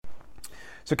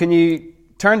So can you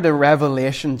turn to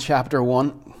Revelation chapter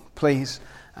 1, please?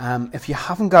 If you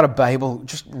haven't got a Bible,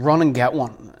 just run and get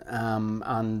one.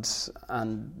 And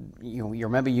you're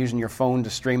maybe using your phone to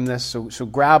stream this, so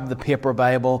grab the paper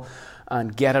Bible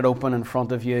and get it open in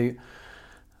front of you.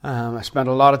 I spent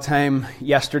a lot of time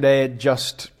yesterday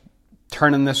just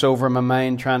turning this over in my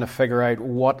mind, trying to figure out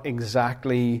what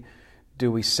exactly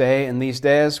do we say in these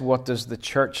days? What does the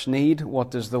church need?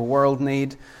 What does the world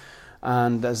need?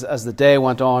 And as the day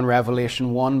went on,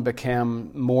 Revelation 1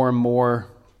 became more and more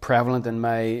prevalent in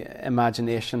my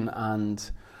imagination, and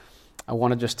I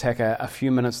want to just take a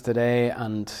few minutes today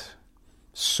and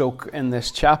soak in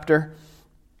this chapter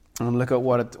and look at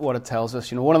what it tells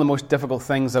us. One of the most difficult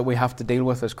things that we have to deal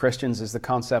with as Christians is the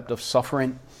concept of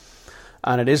suffering,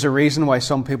 and it is a reason why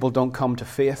some people don't come to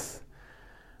faith.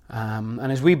 And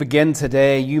as we begin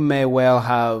today, you may well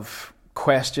have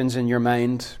questions in your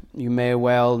mind. You may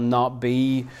well not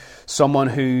be someone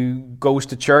who goes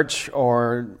to church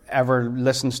or ever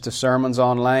listens to sermons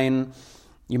online.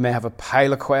 You may have a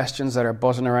pile of questions that are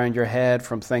buzzing around your head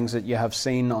from things that you have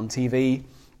seen on TV,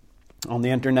 on the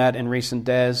internet in recent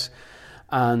days.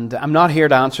 And I'm not here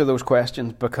to answer those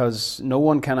questions because no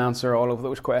one can answer all of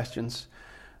those questions.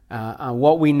 And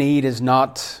what we need is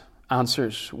not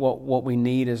answers. What we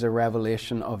need is a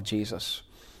revelation of Jesus.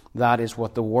 That is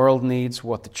what the world needs,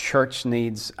 what the church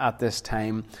needs at this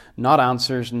time. Not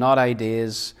answers, not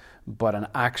ideas, but an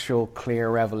actual clear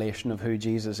revelation of who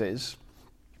Jesus is.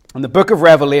 And the book of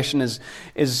Revelation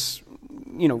is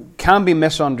can be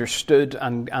misunderstood,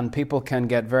 and people can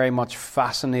get very much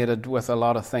fascinated with a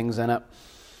lot of things in it.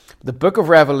 The book of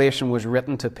Revelation was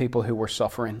written to people who were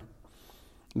suffering.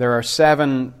 There are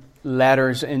 7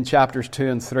 letters in chapters 2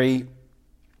 and 3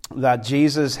 that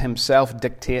Jesus himself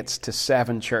dictates to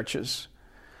 7 churches.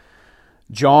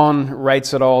 John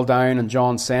writes it all down and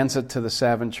John sends it to the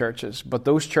 7 churches. But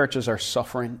those churches are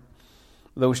suffering.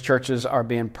 Those churches are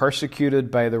being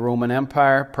persecuted by the Roman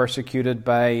Empire, persecuted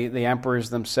by the emperors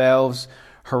themselves.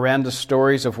 Horrendous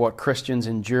stories of what Christians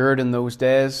endured in those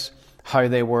days, how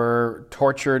they were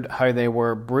tortured, how they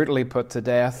were brutally put to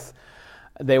death.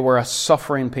 They were a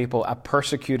suffering people, a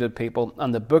persecuted people.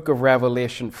 And the book of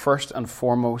Revelation, first and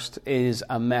foremost, is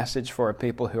a message for a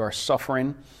people who are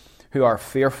suffering, who are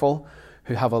fearful,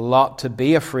 who have a lot to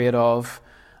be afraid of.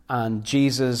 And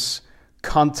Jesus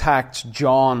contacts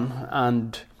John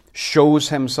and shows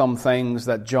him some things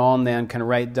that John then can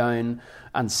write down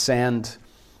and send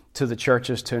to the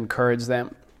churches to encourage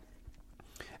them.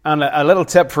 And a little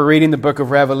tip for reading the book of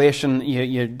Revelation,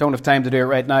 you don't have time to do it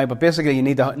right now, but basically you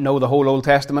need to know the whole Old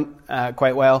Testament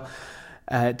quite well.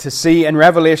 To see in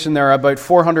Revelation there are about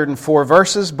 404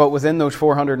 verses, but within those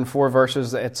 404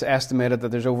 verses it's estimated that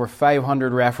there's over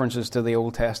 500 references to the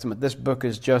Old Testament. This book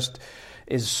is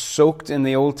soaked in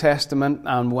the Old Testament,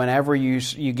 and whenever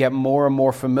you get more and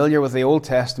more familiar with the Old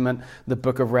Testament, the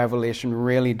book of Revelation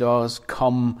really does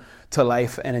come to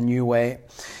life in a new way.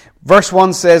 Verse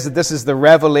 1 says that this is the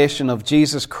revelation of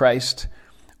Jesus Christ,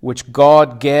 which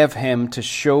God gave him to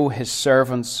show his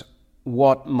servants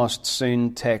what must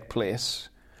soon take place.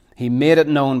 He made it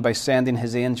known by sending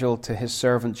his angel to his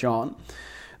servant John.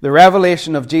 The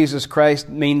revelation of Jesus Christ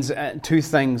means 2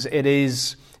 things. It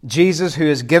is Jesus who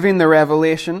is giving the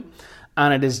revelation,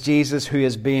 and it is Jesus who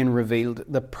is being revealed.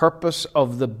 The purpose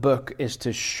of the book is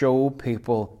to show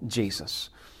people Jesus.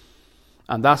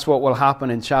 And that's what will happen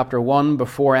in chapter 1.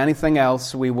 Before anything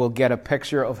else, we will get a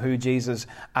picture of who Jesus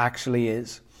actually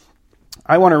is.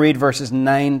 I want to read verses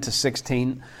 9 to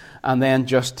 16 and then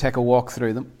just take a walk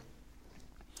through them.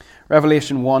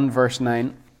 Revelation 1, verse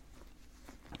 9.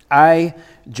 I,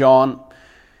 John,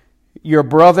 your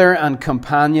brother and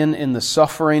companion in the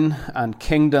suffering and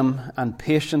kingdom and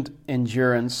patient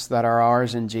endurance that are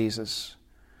ours in Jesus.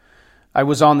 I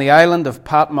was on the island of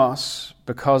Patmos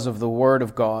because of the word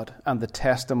of God and the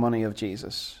testimony of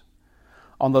Jesus.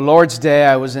 On the Lord's day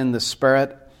I was in the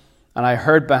Spirit, and I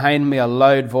heard behind me a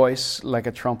loud voice like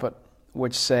a trumpet,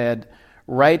 which said,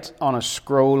 "Write on a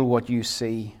scroll what you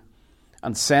see,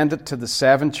 and send it to the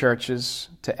 7 churches,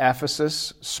 to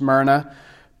Ephesus, Smyrna,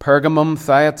 Pergamum,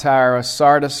 Thyatira,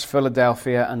 Sardis,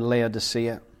 Philadelphia, and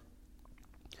Laodicea."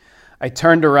 I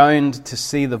turned around to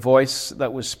see the voice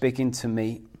that was speaking to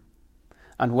me.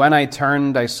 And when I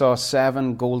turned, I saw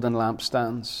 7 golden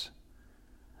lampstands.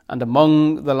 And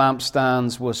among the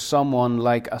lampstands was someone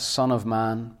like a son of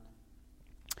man,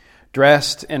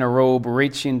 dressed in a robe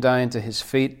reaching down to his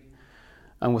feet,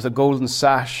 and with a golden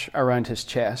sash around his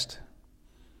chest.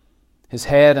 His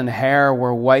head and hair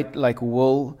were white like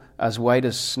wool, as white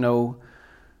as snow,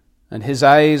 and his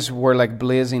eyes were like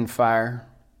blazing fire.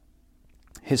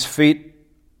 His feet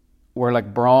were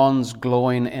like bronze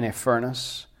glowing in a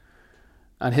furnace,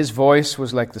 and his voice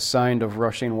was like the sound of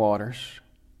rushing waters.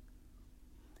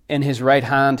 In his right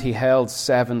hand he held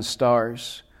 7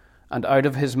 stars, and out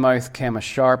of his mouth came a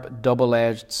sharp,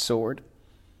 double-edged sword.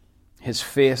 His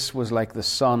face was like the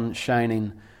sun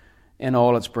shining in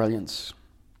all its brilliance.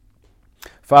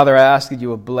 Father, I ask that you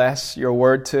would bless your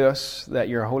word to us, that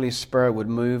your Holy Spirit would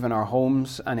move in our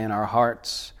homes and in our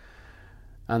hearts,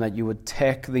 and that you would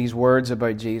take these words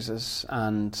about Jesus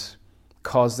and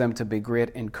cause them to be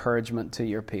great encouragement to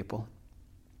your people.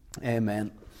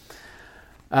 Amen.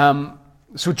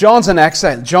 So John's in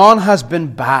exile. John has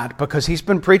been bad because he's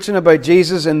been preaching about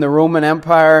Jesus in the Roman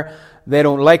Empire. They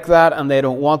don't like that and they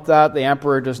don't want that. The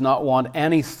emperor does not want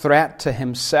any threat to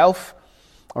himself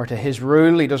or to his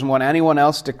rule. He doesn't want anyone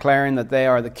else declaring that they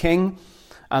are the king.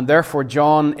 And therefore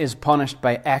John is punished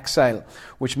by exile,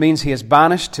 which means he is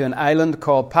banished to an island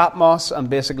called Patmos and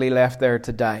basically left there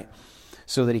to die.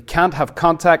 So that he can't have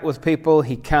contact with people,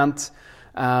 he can't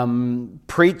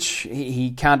preach,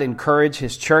 he can't encourage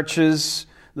his churches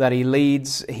that he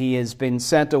leads. He has been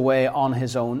sent away on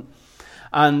his own.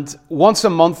 And once a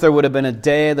month there would have been a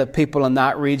day that people in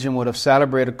that region would have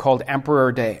celebrated called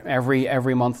Emperor Day.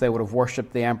 Every month they would have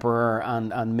worshipped the emperor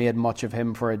and made much of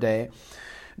him for a day.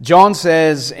 John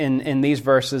says in these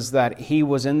verses that he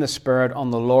was in the Spirit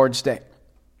on the Lord's Day.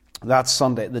 That's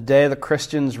Sunday, the day the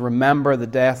Christians remember the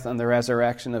death and the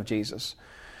resurrection of Jesus.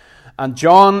 And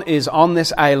John is on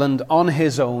this island on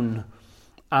his own,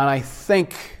 and I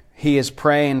think he is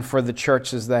praying for the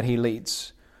churches that he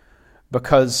leads.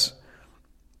 Because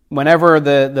whenever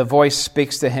the voice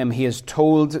speaks to him, he is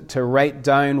told to write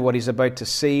down what he's about to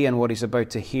see and what he's about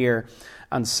to hear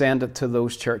and send it to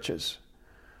those churches.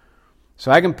 So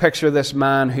I can picture this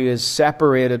man who is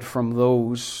separated from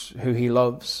those who he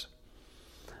loves.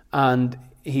 And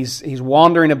he's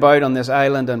wandering about on this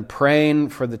island and praying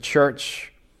for the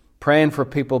church, praying for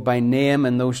people by name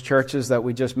in those churches that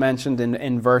we just mentioned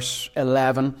in verse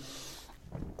 11.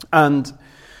 And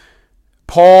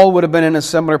Paul would have been in a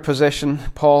similar position.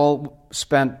 Paul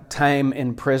spent time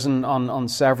in prison on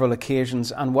several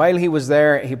occasions. And while he was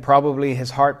there,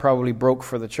 his heart probably broke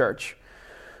for the church.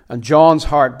 And John's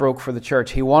heart broke for the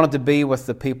church. He wanted to be with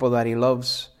the people that he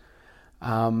loves.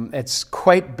 It's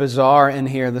quite bizarre in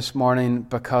here this morning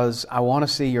because I want to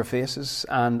see your faces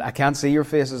and I can't see your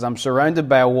faces. I'm surrounded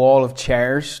by a wall of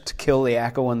chairs to kill the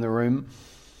echo in the room.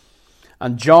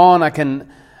 And John, I can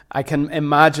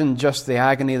imagine just the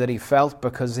agony that he felt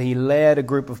because he led a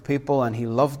group of people and he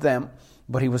loved them,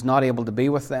 but he was not able to be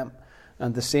with them.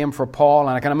 And the same for Paul.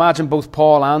 And I can imagine both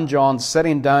Paul and John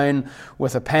sitting down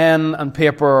with a pen and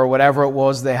paper or whatever it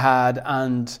was they had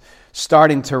and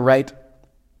starting to write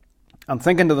and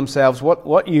thinking to themselves,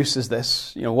 what use is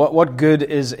this? You know, what good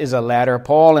is a letter?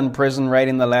 Paul in prison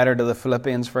writing the letter to the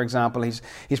Philippians, for example, he's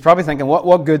probably thinking,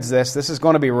 what good's this? This is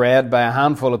going to be read by a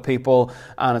handful of people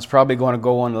and it's probably going to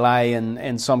go and lie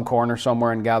in some corner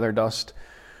somewhere and gather dust.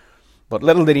 But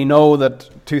little did he know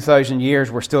that 2,000 years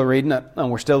we're still reading it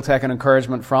and we're still taking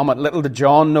encouragement from it. Little did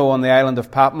John know on the island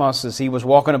of Patmos as he was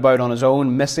walking about on his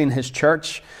own, missing his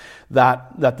church,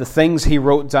 that the things he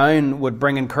wrote down would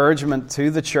bring encouragement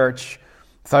to the church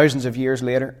thousands of years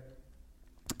later.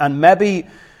 And maybe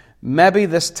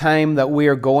this time that we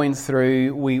are going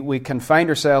through, we can find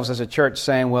ourselves as a church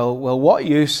saying, well, what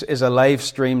use is a live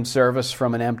streamed service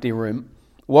from an empty room?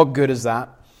 What good is that?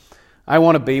 I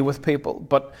want to be with people.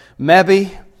 But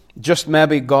maybe, just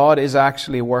maybe, God is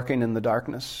actually working in the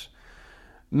darkness.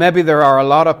 Maybe there are a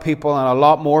lot of people and a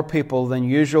lot more people than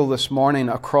usual this morning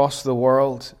across the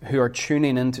world who are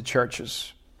tuning into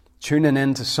churches, tuning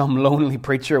into some lonely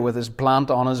preacher with his plant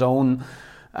on his own,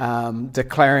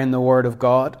 declaring the word of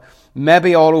God.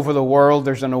 Maybe all over the world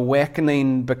there's an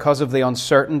awakening because of the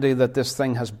uncertainty that this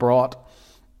thing has brought.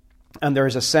 And there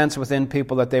is a sense within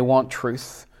people that they want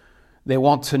truth. They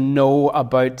want to know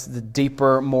about the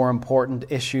deeper, more important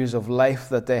issues of life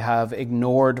that they have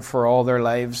ignored for all their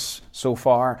lives so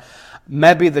far.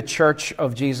 Maybe the Church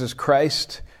of Jesus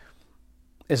Christ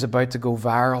is about to go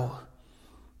viral.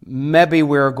 Maybe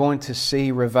we're going to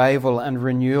see revival and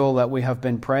renewal that we have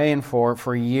been praying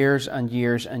for years and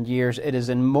years and years. It is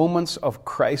in moments of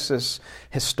crisis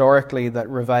historically that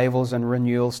revivals and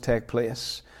renewals take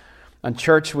place. And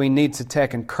church, we need to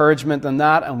take encouragement in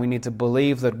that, and we need to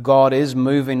believe that God is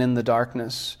moving in the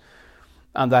darkness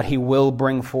and that He will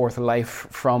bring forth life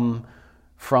from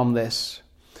this.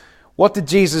 What did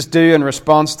Jesus do in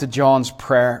response to John's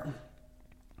prayer?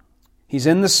 He's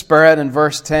in the Spirit in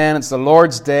verse 10. It's the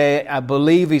Lord's Day. I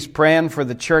believe He's praying for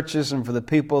the churches and for the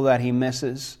people that He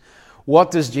misses.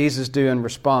 What does Jesus do in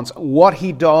response? What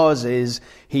he does is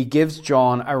he gives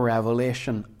John a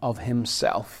revelation of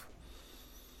himself.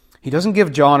 He doesn't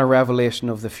give John a revelation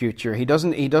of the future. He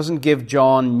doesn't give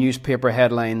John newspaper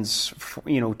headlines,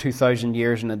 2,000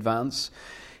 years in advance.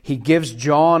 He gives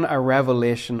John a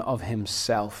revelation of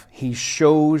himself. He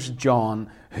shows John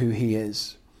who he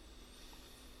is.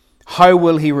 How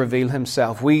will he reveal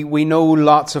himself? We know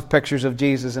lots of pictures of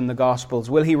Jesus in the Gospels.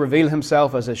 Will he reveal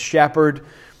himself as a shepherd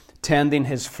tending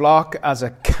his flock, as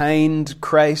a kind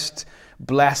Christ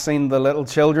blessing the little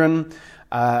children,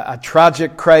 a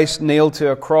tragic Christ nailed to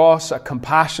a cross, a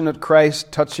compassionate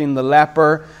Christ touching the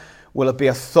leper? Will it be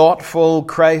a thoughtful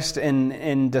Christ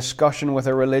in discussion with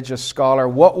a religious scholar?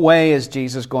 What way is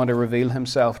Jesus going to reveal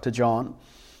himself to John?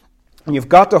 And you've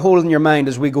got to hold in your mind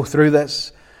as we go through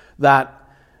this that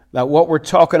what we're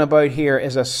talking about here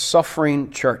is a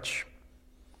suffering church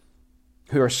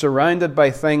who are surrounded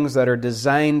by things that are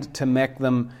designed to make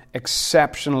them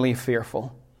exceptionally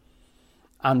fearful.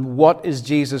 And what is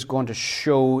Jesus going to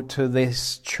show to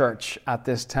this church at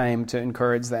this time to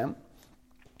encourage them?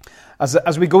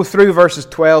 As we go through verses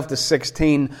 12 to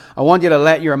 16, I want you to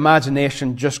let your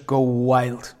imagination just go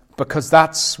wild, because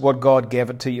that's what God gave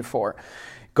it to you for.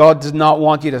 God does not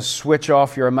want you to switch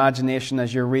off your imagination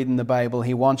as you're reading the Bible.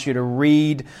 He wants you to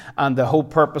read, and the whole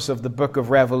purpose of the book of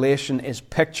Revelation is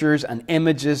pictures and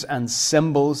images and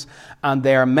symbols, and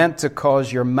they are meant to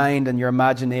cause your mind and your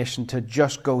imagination to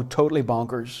just go totally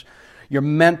bonkers. You're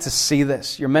meant to see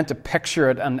this. You're meant to picture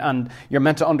it, and you're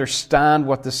meant to understand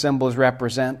what the symbols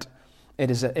represent.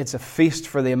 It's a feast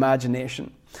for the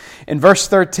imagination. In verse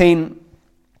 13,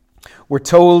 we're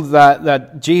told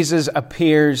that Jesus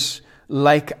appears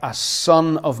like a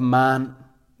son of man.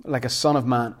 Like a son of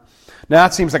man. Now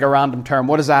that seems like a random term.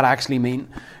 What does that actually mean?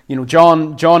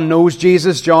 John knows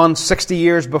Jesus. John, 60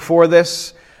 years before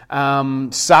this,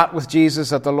 sat with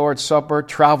Jesus at the Lord's Supper,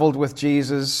 traveled with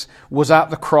Jesus, was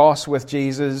at the cross with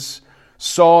Jesus,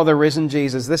 saw the risen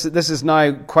Jesus. This is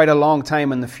now quite a long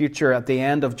time in the future at the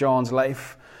end of John's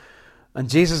life. And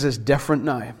Jesus is different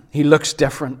now. He looks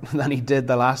different than he did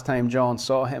the last time John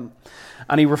saw him.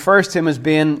 And he refers to him as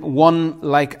being one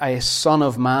like a son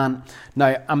of man.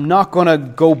 Now, I'm not going to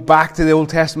go back to the Old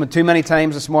Testament too many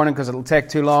times this morning because it'll take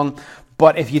too long.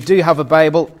 But if you do have a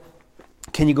Bible,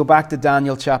 can you go back to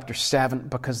Daniel chapter 7?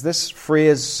 Because this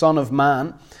phrase, son of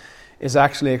man, is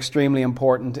actually extremely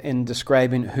important in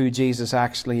describing who Jesus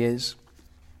actually is.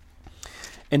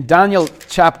 In Daniel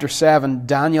chapter 7,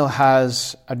 Daniel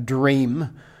has a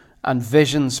dream and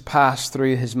visions pass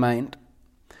through his mind.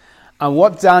 And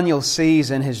what Daniel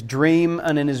sees in his dream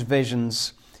and in his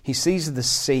visions, he sees the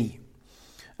sea.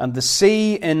 And the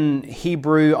sea in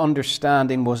Hebrew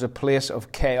understanding was a place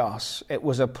of chaos. It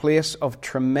was a place of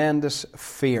tremendous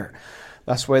fear.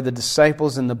 That's why the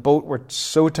disciples in the boat were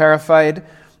so terrified.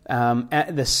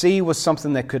 The sea was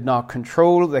something they could not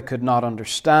control, they could not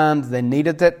understand, they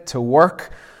needed it to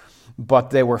work, but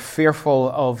they were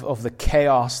fearful of the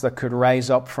chaos that could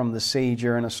rise up from the sea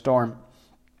during a storm.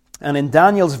 And in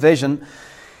Daniel's vision,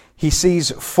 he sees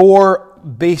 4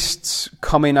 beasts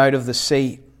coming out of the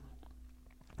sea.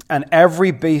 And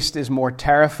every beast is more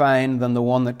terrifying than the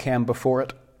one that came before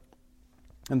it.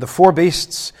 And the 4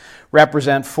 beasts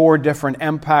represent 4 different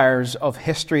empires of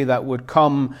history that would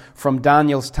come from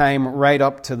Daniel's time right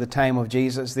up to the time of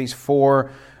Jesus. These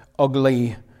 4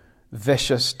 ugly,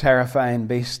 vicious, terrifying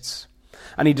beasts.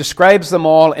 And he describes them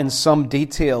all in some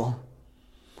detail.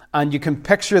 And you can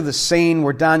picture the scene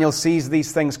where Daniel sees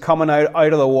these things coming out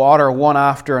of the water one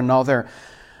after another.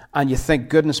 And you think,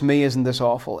 goodness me, isn't this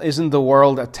awful? Isn't the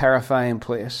world a terrifying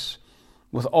place?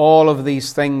 With all of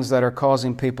these things that are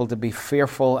causing people to be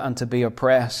fearful and to be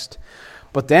oppressed.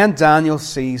 But then Daniel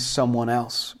sees someone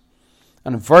else.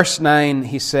 And in verse 9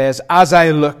 he says, as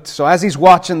I looked, so as he's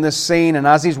watching this scene and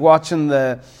as he's watching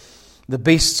the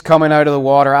beasts coming out of the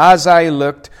water, as I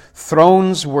looked,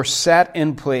 thrones were set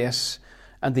in place,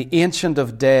 and the Ancient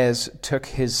of Days took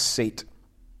his seat.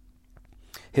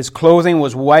 His clothing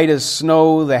was white as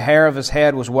snow, the hair of his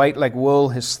head was white like wool,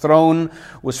 his throne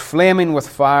was flaming with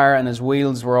fire, and his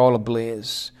wheels were all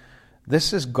ablaze.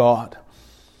 This is God.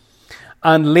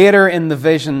 And later in the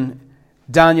vision,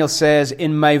 Daniel says,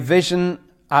 in my vision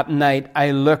at night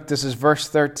I looked, this is verse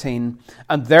 13,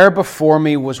 and there before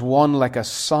me was one like a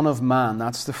son of man.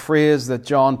 That's the phrase that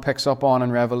John picks up on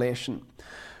in Revelation.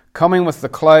 Coming with the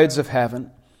clouds of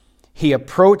heaven, he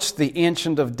approached the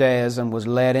Ancient of Days and was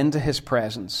led into his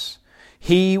presence.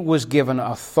 He was given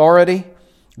authority,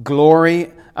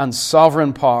 glory, and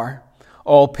sovereign power.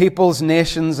 All peoples,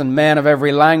 nations, and men of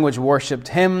every language worshipped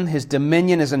him. His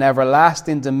dominion is an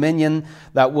everlasting dominion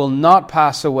that will not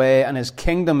pass away, and his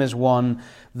kingdom is one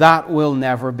that will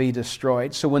never be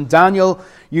destroyed. So when Daniel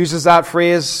uses that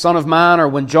phrase, Son of Man, or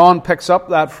when John picks up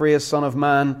that phrase, Son of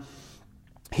Man,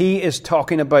 he is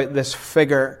talking about this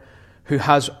figure who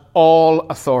has all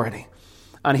authority.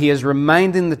 And he is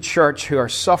reminding the church who are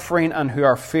suffering and who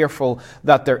are fearful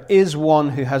that there is one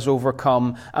who has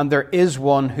overcome, and there is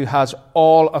one who has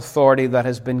all authority that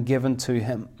has been given to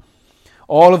him.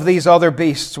 All of these other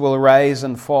beasts will rise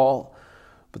and fall,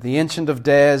 but the Ancient of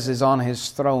Days is on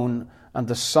his throne, and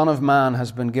the Son of Man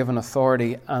has been given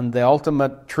authority. And the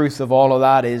ultimate truth of all of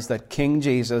that is that King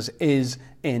Jesus is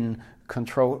in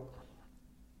control.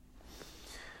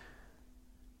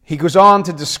 He goes on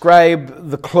to describe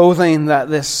the clothing that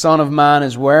this Son of Man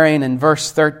is wearing. In verse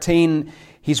 13,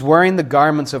 he's wearing the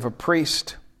garments of a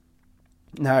priest.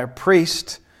 Now, a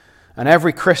priest, and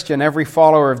every Christian, every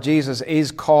follower of Jesus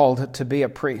is called to be a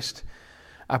priest.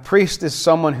 A priest is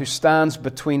someone who stands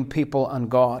between people and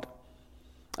God,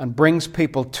 and brings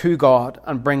people to God,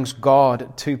 and brings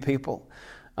God to people.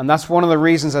 And that's one of the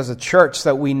reasons as a church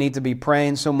that we need to be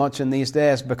praying so much in these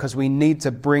days, because we need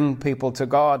to bring people to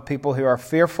God. People who are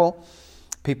fearful,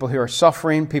 people who are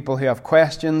suffering, people who have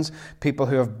questions, people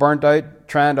who have burnt out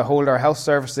trying to hold our health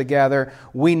service together.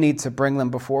 We need to bring them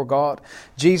before God.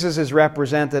 Jesus is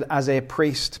represented as a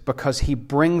priest because he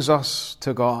brings us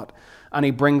to God, and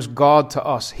he brings God to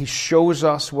us. He shows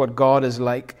us what God is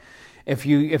like. If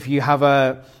you have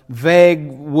a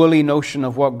vague, woolly notion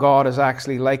of what God is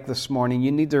actually like this morning,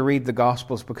 you need to read the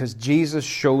Gospels, because Jesus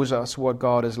shows us what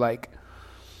God is like.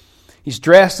 He's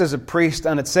dressed as a priest,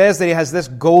 and it says that he has this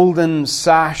golden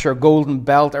sash or golden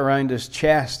belt around his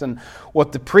chest. And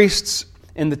what the priests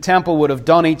in the temple would have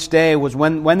done each day was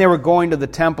when they were going to the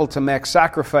temple to make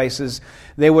sacrifices,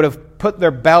 they would have put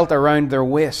their belt around their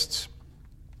waists.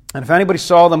 And if anybody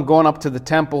saw them going up to the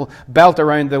temple, belt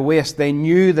around the waist, they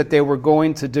knew that they were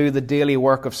going to do the daily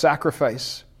work of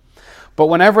sacrifice. But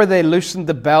whenever they loosened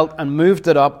the belt and moved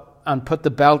it up and put the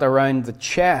belt around the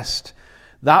chest,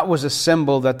 that was a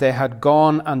symbol that they had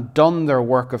gone and done their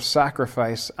work of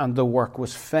sacrifice, and the work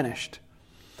was finished.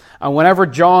 And whenever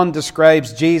John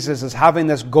describes Jesus as having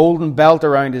this golden belt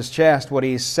around his chest, what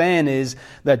he's saying is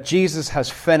that Jesus has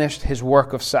finished his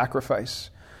work of sacrifice.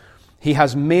 He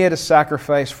has made a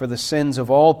sacrifice for the sins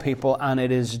of all people, and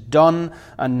it is done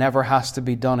and never has to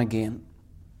be done again.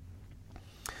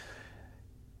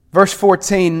 Verse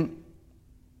 14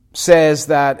 says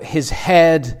that his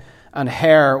head and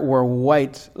hair were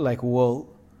white like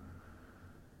wool.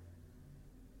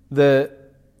 The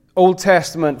Old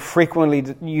Testament frequently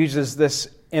uses this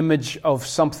image of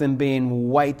something being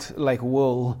white like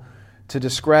wool to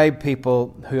describe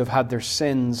people who have had their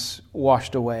sins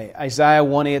washed away. Isaiah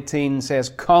 1:18 says,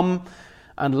 "Come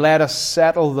and let us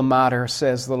settle the matter,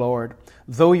 says the Lord.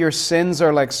 Though your sins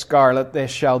are like scarlet, they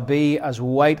shall be as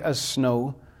white as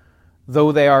snow.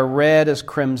 Though they are red as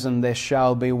crimson, they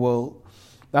shall be wool."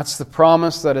 That's the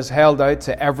promise that is held out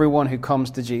to everyone who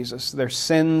comes to Jesus. Their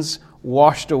sins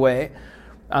washed away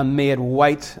and made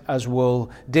white as wool.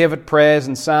 David prays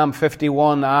in Psalm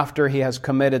 51 after he has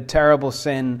committed terrible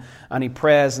sin, and he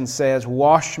prays and says,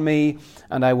 "Wash me,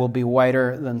 and I will be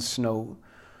whiter than snow."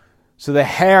 So the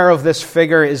hair of this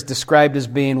figure is described as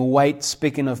being white,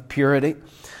 speaking of purity.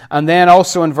 And then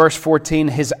also in verse 14,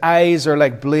 his eyes are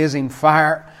like blazing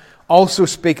fire, also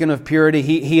speaking of purity.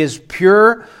 He is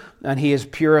pure, and he is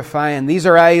purifying. These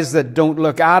are eyes that don't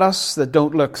look at us, that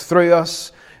don't look through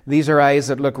us. These are eyes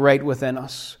that look right within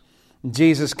us.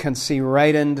 Jesus can see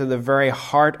right into the very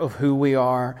heart of who we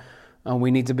are, and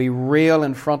we need to be real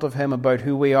in front of him about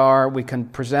who we are. We can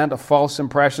present a false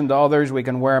impression to others, we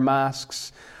can wear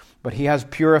masks, but he has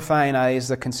purifying eyes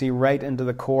that can see right into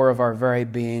the core of our very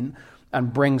being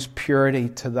and brings purity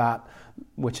to that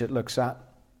which it looks at.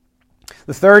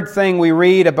 The third thing we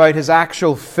read about his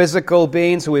actual physical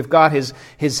being, so we've got his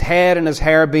head and his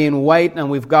hair being white, and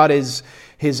we've got his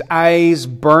eyes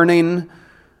burning.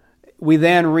 We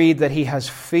then read that he has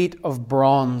feet of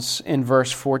bronze in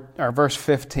verse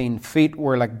 15. Feet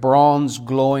were like bronze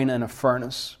glowing in a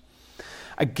furnace.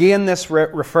 Again, this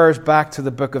refers back to the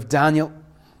book of Daniel,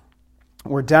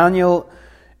 where Daniel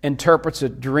interprets a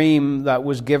dream that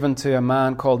was given to a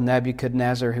man called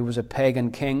Nebuchadnezzar, who was a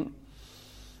pagan king.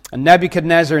 And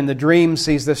Nebuchadnezzar in the dream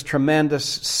sees this tremendous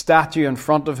statue in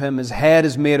front of him. His head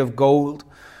is made of gold,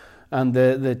 and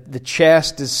the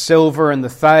chest is silver, and the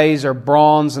thighs are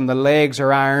bronze, and the legs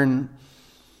are iron.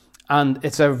 And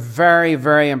it's a very,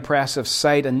 very impressive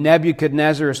sight. And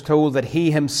Nebuchadnezzar is told that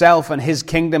he himself and his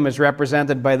kingdom is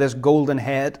represented by this golden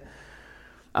head.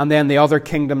 And then the other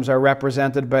kingdoms are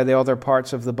represented by the other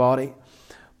parts of the body.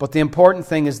 But the important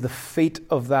thing is the feet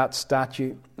of that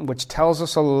statue, which tells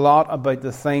us a lot about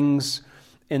the things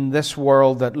in this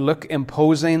world that look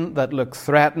imposing, that look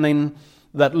threatening,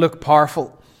 that look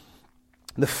powerful.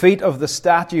 The feet of the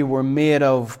statue were made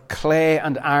of clay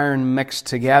and iron mixed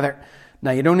together.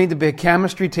 Now, you don't need to be a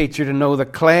chemistry teacher to know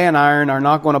that clay and iron are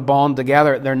not going to bond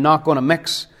together. They're not going to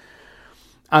mix.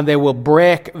 And they will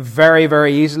break very,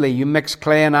 very easily. You mix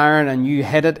clay and iron and you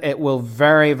hit it, it will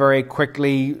very, very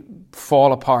quickly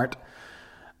fall apart.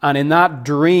 And in that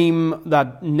dream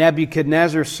that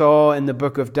Nebuchadnezzar saw in the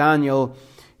book of Daniel,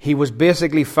 he was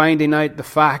basically finding out the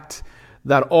fact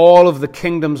that all of the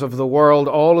kingdoms of the world,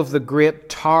 all of the great,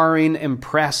 towering,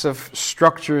 impressive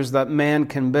structures that man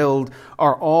can build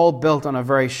are all built on a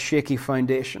very shaky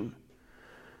foundation.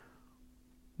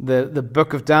 The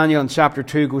book of Daniel in chapter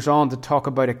 2 goes on to talk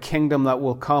about a kingdom that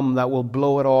will come that will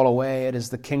blow it all away. It is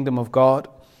the kingdom of God.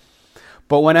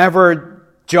 But whenever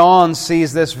John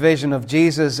sees this vision of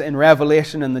Jesus in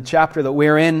Revelation in the chapter that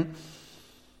we're in,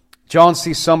 John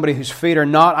sees somebody whose feet are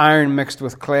not iron mixed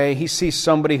with clay. He sees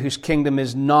somebody whose kingdom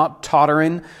is not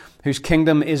tottering, whose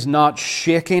kingdom is not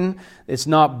shaking, it's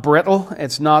not brittle,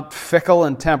 it's not fickle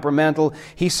and temperamental.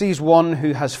 He sees one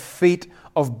who has feet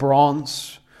of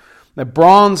bronze. Now,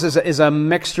 bronze is a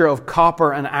mixture of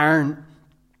copper and iron.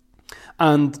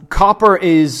 And copper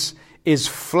is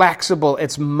flexible,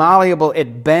 it's malleable,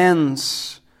 it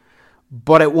bends,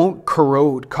 but it won't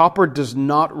corrode. Copper does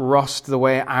not rust the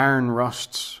way iron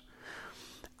rusts.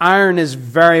 Iron is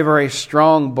very, very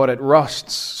strong, but it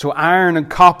rusts. So iron and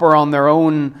copper on their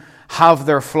own have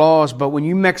their flaws, but when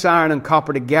you mix iron and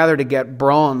copper together to get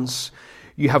bronze,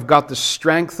 you have got the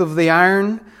strength of the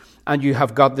iron, and you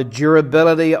have got the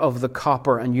durability of the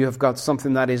copper, and you have got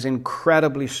something that is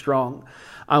incredibly strong.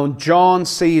 And when John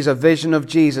sees a vision of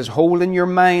Jesus, hold in your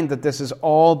mind that this is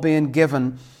all being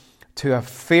given to a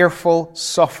fearful,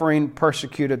 suffering,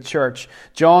 persecuted church.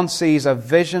 John sees a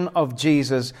vision of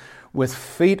Jesus with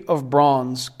feet of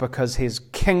bronze because his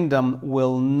kingdom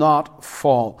will not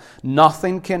fall.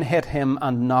 Nothing can hit him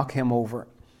and knock him over.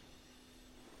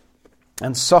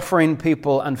 And suffering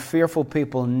people and fearful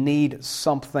people need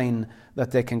something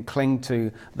that they can cling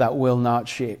to that will not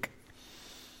shake.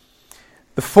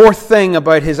 The fourth thing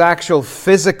about his actual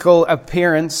physical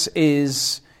appearance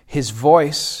is his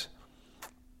voice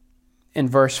in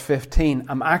verse 15.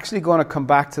 I'm actually going to come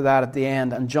back to that at the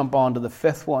end and jump on to the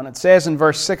fifth one. It says in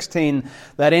verse 16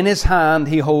 that in his hand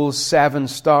he holds 7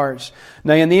 stars.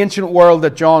 Now, in the ancient world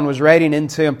that John was writing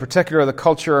into, in particular the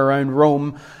culture around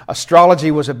Rome,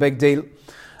 astrology was a big deal.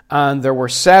 And there were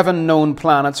 7 known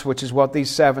planets, which is what these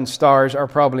 7 stars are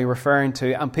probably referring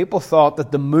to. And people thought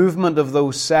that the movement of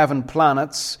those 7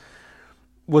 planets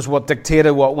was what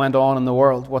dictated what went on in the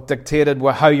world, what dictated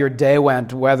how your day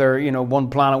went, whether one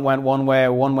planet went one way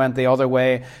or one went the other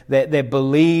way. They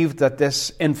believed that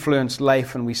this influenced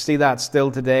life, and we see that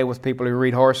still today with people who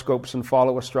read horoscopes and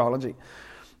follow astrology.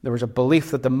 There was a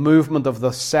belief that the movement of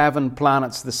the 7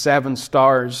 planets, the 7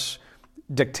 stars,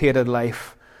 dictated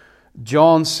life.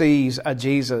 John sees a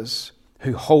Jesus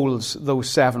who holds those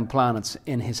 7 planets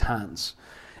in his hands.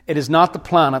 It is not the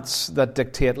planets that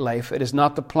dictate life. It is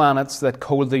not the planets that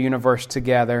hold the universe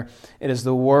together. It is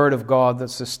the Word of God that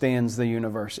sustains the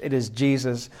universe. It is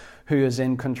Jesus who is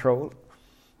in control.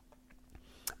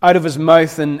 Out of his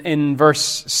mouth in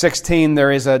verse 16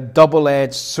 there is a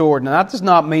double-edged sword. Now that does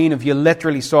not mean if you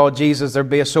literally saw Jesus there'd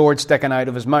be a sword sticking out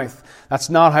of his mouth. That's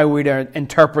not how we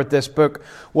interpret this book.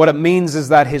 What it means is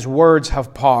that his words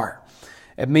have power.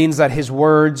 It means that his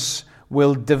words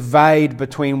will divide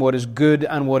between what is good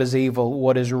and what is evil,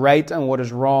 what is right and what is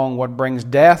wrong, what brings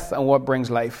death and what brings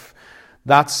life.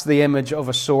 That's the image of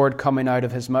a sword coming out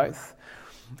of his mouth.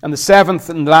 And the 7th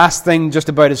and last thing just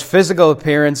about his physical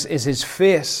appearance is his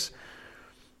face.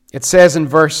 It says in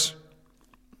verse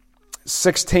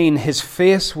 16, his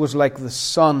face was like the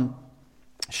sun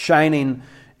shining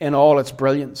in all its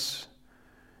brilliance.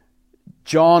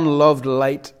 John loved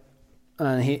light.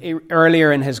 And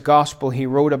earlier in his gospel, he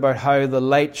wrote about how the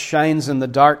light shines in the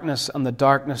darkness and the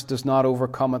darkness does not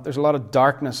overcome it. There's a lot of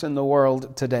darkness in the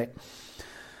world today.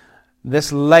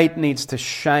 This light needs to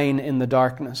shine in the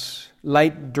darkness.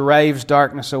 Light drives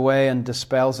darkness away and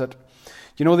dispels it.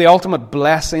 You know, the ultimate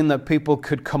blessing that people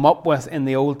could come up with in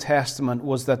the Old Testament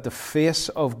was that the face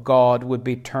of God would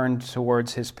be turned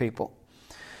towards his people.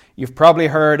 You've probably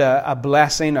heard a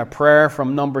blessing, a prayer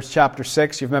from Numbers chapter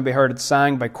 6. You've maybe heard it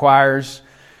sang by choirs.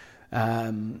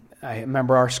 I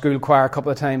remember our school choir a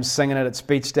couple of times singing it at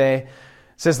speech day. It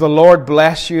says, "The Lord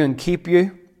bless you and keep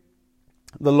you.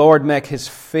 The Lord make his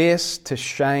face to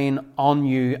shine on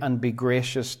you and be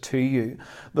gracious to you.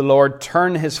 The Lord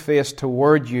turn his face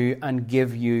toward you and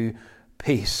give you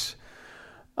peace.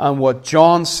 And what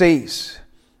John sees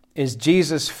is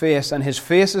Jesus' face, and his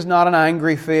face is not an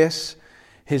angry face.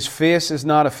 His face is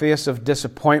not a face of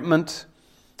disappointment,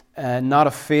 not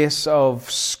a face of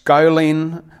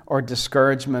scowling or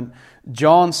discouragement.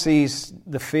 John sees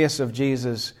the face of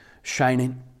Jesus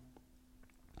shining,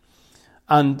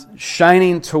 and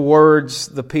shining towards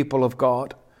the people of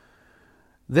God.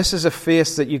 This is a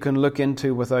face that you can look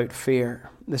into without fear.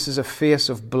 This is a face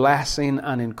of blessing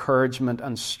and encouragement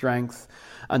and strength.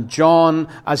 And John,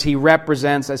 as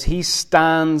he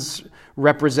stands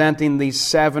representing these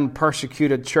 7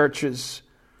 persecuted churches,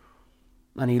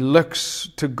 and he looks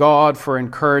to God for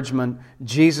encouragement,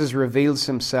 Jesus reveals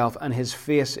himself and his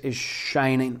face is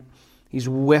shining. He's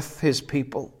with his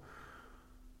people.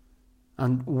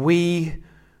 And we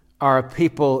are a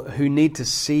people who need to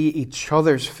see each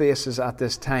other's faces at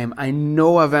this time. I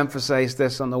know I've emphasized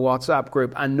this on the WhatsApp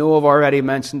group. I know I've already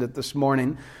mentioned it this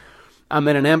morning. I'm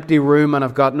in an empty room and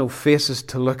I've got no faces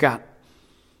to look at.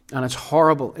 And it's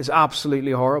horrible. It's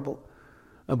absolutely horrible.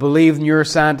 I believe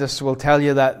neuroscientists will tell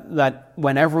you that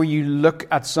whenever you look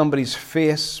at somebody's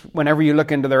face, whenever you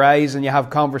look into their eyes and you have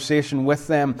conversation with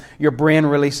them, your brain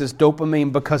releases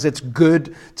dopamine because it's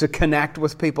good to connect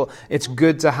with people. It's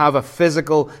good to have a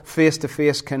physical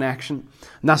face-to-face connection.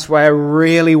 And that's why I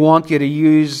really want you to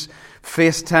use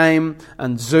FaceTime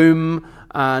and Zoom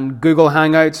and Google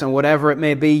Hangouts and whatever it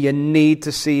may be. You need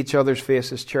to see each other's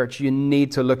faces, church. You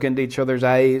need to look into each other's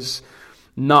eyes,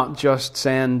 not just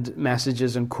send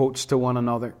messages and quotes to one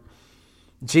another.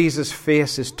 Jesus'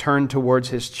 face is turned towards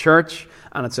his church,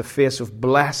 and it's a face of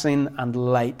blessing and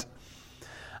light.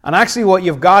 And actually what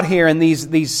you've got here in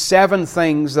these 7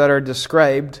 things that are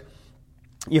described,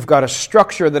 you've got a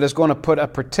structure that is going to put a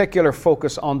particular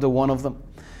focus onto one of them.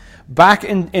 Back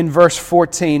in verse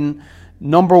 14,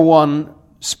 number 1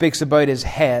 speaks about his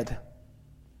head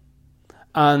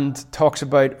and talks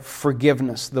about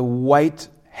forgiveness, the white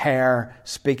hair,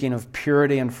 speaking of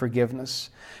purity and forgiveness.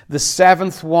 The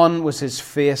 7th one was his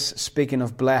face, speaking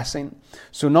of blessing.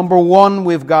 So number 1,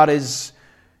 we've got his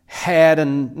head,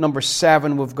 and number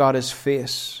 7, we've got his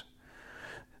face.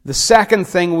 The second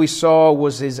thing we saw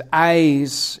was his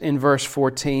eyes in verse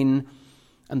 14,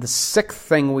 and the 6th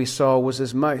thing we saw was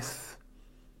his mouth.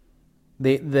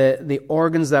 The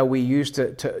organs that we use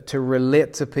to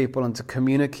relate to people and to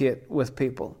communicate with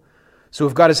people. So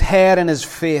we've got his head and his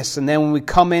face, and then when we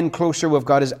come in closer, we've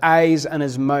got his eyes and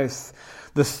his mouth.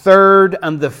 The 3rd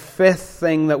and the 5th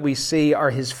thing that we see are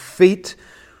his feet,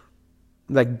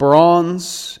 like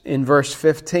bronze in verse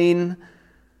 15,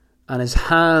 and his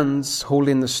hands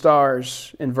holding the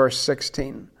stars in verse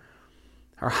 16.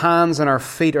 Our hands and our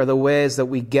feet are the ways that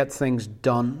we get things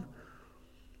done.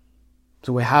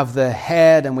 So we have the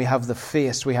head and we have the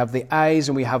face, we have the eyes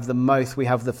and we have the mouth, we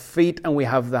have the feet and we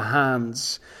have the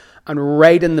hands. And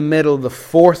right in the middle, the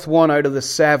 4th one out of the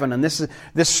 7. And this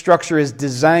structure is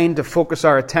designed to focus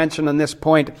our attention on this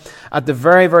point. At the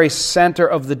very, very center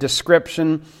of the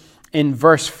description, in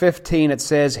verse 15, it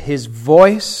says, his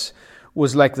voice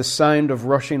was like the sound of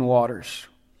rushing waters.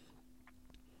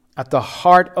 At the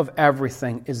heart of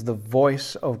everything is the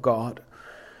voice of God.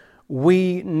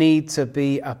 We need to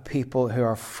be a people who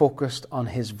are focused on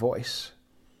his voice,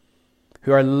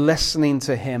 who are listening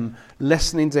to him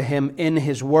in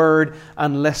his word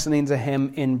and listening to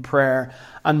him in prayer.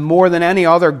 And more than any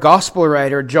other gospel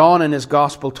writer, John in his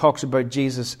gospel talks about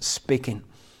Jesus speaking.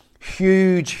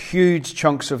 Huge, huge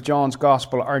chunks of John's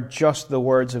gospel are just the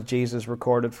words of Jesus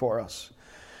recorded for us.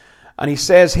 And he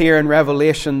says here in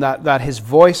Revelation that his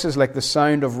voice is like the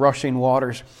sound of rushing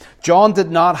waters. John did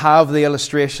not have the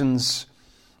illustrations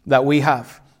that we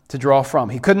have to draw from.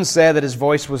 He couldn't say that his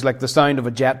voice was like the sound of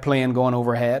a jet plane going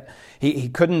overhead. He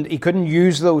couldn't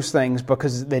use those things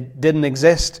because they didn't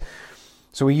exist.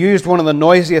 So he used one of the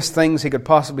noisiest things he could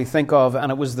possibly think of,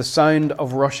 and it was the sound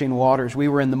of rushing waters. We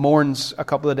were in the Mourns a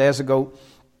couple of days ago.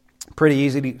 Pretty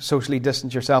easy to socially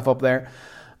distance yourself up there.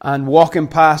 And walking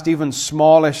past even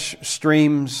smallish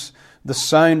streams, the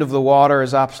sound of the water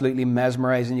is absolutely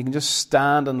mesmerizing. You can just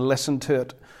stand and listen to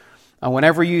it. And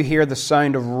whenever you hear the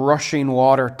sound of rushing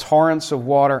water, torrents of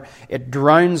water, it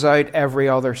drowns out every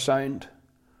other sound.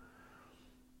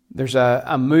 There's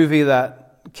a movie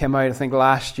that came out, I think,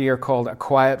 last year called A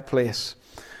Quiet Place,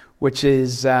 which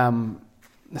is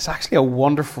it's actually a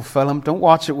wonderful film. Don't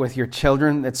watch it with your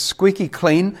children. It's squeaky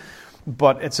clean,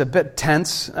 but it's a bit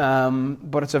tense.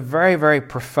 But it's a very, very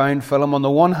profound film. On the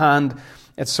one hand,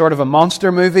 it's sort of a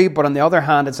monster movie, but on the other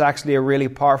hand, it's actually a really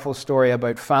powerful story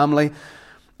about family.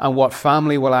 and what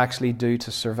family will actually do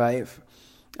to survive.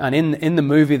 And in the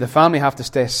movie, the family have to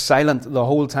stay silent the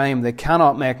whole time. They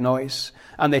cannot make noise.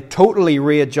 And they totally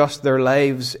readjust their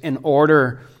lives in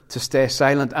order to stay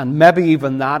silent. And maybe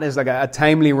even that is like a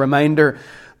timely reminder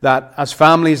that as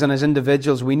families and as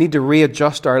individuals, we need to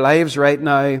readjust our lives right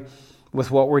now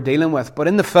with what we're dealing with. But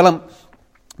in the film,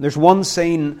 there's one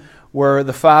scene where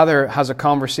the father has a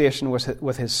conversation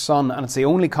with his son, and it's the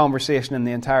only conversation in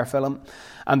the entire film.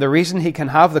 And the reason he can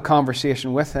have the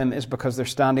conversation with him is because they're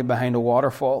standing behind a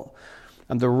waterfall.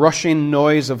 And the rushing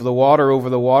noise of the water over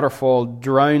the waterfall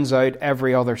drowns out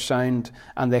every other sound,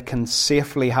 and they can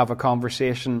safely have a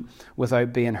conversation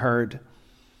without being heard.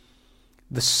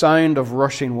 The sound of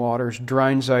rushing waters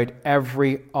drowns out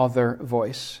every other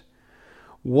voice.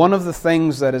 One of the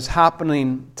things that is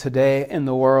happening today in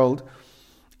the world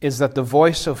is that the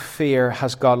voice of fear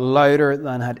has got louder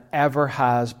than it ever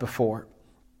has before.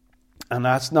 And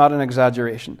that's not an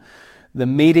exaggeration. The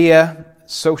media,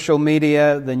 social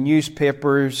media, the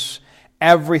newspapers,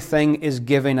 everything is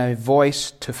giving a voice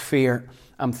to fear.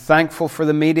 I'm thankful for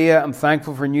the media. I'm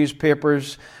thankful for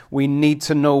newspapers. We need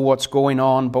to know what's going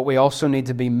on, but we also need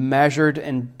to be measured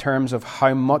in terms of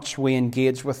how much we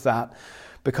engage with that.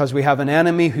 Because we have an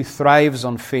enemy who thrives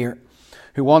on fear,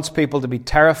 who wants people to be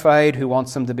terrified, who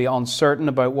wants them to be uncertain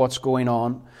about what's going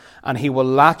on. And he will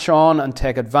latch on and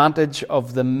take advantage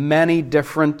of the many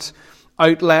different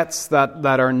outlets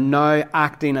that are now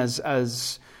acting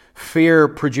as fear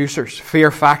producers,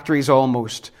 fear factories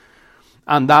almost.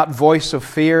 And that voice of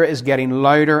fear is getting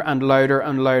louder and louder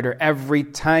and louder. Every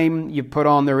time you put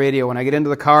on the radio, when I get into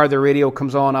the car, the radio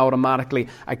comes on automatically.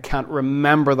 I can't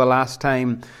remember the last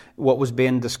time what was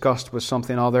being discussed was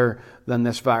something other than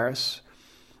this virus.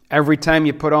 Every time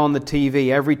you put on the TV,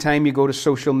 every time you go to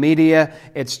social media,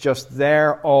 it's just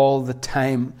there all the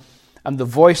time. And the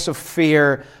voice of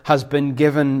fear has been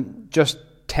given just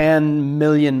 10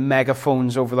 million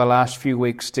megaphones over the last few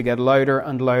weeks to get louder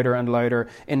and louder and louder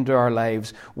into our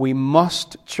lives. We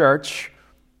must, church,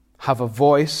 have a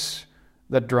voice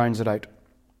that drowns it out.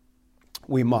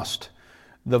 We must.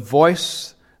 The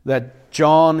voice that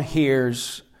John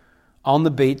hears on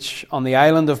the beach, on the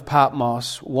island of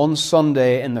Patmos, one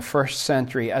Sunday in the first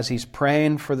century as he's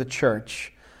praying for the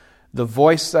church, the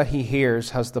voice that he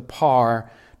hears has the power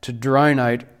to drown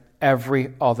out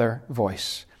every other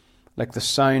voice, like the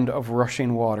sound of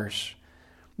rushing waters.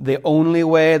 The only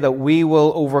way that we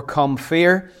will overcome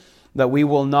fear, that we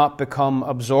will not become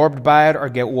absorbed by it or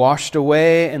get washed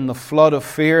away in the flood of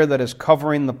fear that is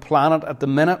covering the planet at the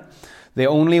minute, the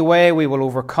only way we will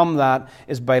overcome that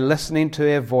is by listening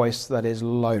to a voice that is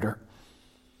louder.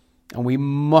 And we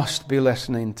must be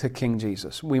listening to King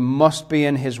Jesus. We must be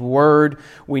in His Word.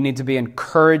 We need to be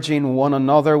encouraging one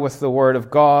another with the Word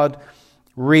of God,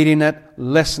 reading it,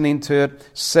 listening to it,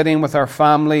 sitting with our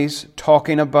families,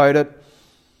 talking about it.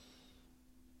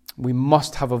 We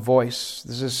must have a voice.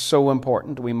 This is so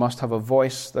important. We must have a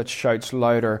voice that shouts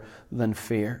louder than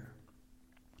fear.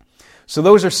 So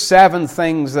those are 7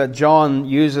 things that John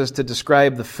uses to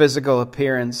describe the physical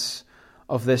appearance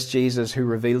of this Jesus who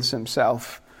reveals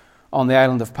himself on the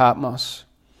island of Patmos.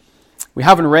 We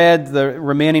haven't read the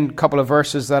remaining couple of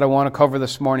verses that I want to cover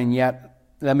this morning yet.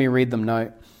 Let me read them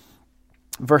now.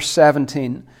 Verse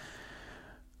 17.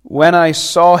 When I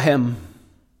saw him,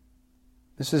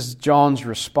 this is John's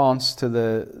response to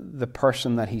the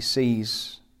person that he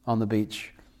sees on the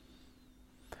beach.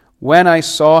 When I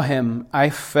saw him,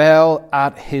 I fell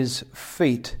at his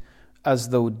feet as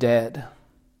though dead.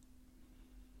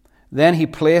 Then he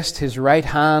placed his right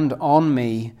hand on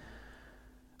me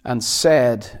and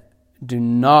said, "Do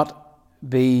not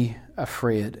be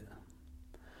afraid.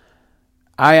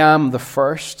 I am the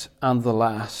first and the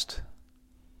last.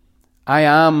 I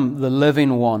am the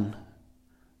living one.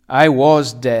 I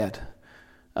was dead,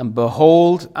 and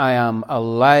behold, I am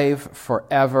alive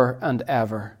forever and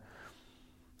ever.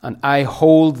 And I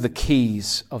hold the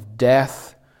keys of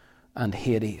death and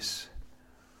Hades."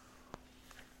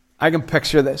 I can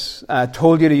picture this. I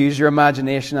told you to use your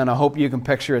imagination, and I hope you can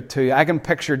picture it too. I can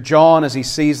picture John as he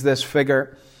sees this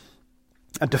figure.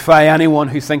 I defy anyone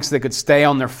who thinks they could stay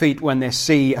on their feet when they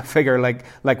see a figure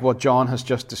like what John has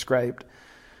just described.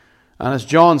 And as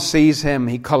John sees him,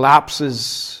 he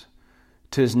collapses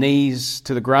to his knees,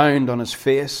 to the ground on his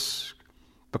face,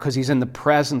 because he's in the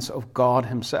presence of God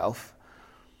himself.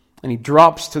 And he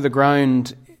drops to the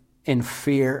ground in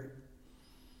fear.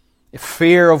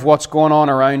 Fear of what's going on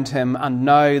around him, and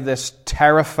now this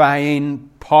terrifying,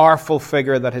 powerful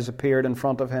figure that has appeared in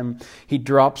front of him, he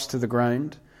drops to the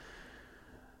ground.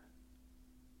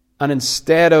 And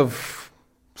instead of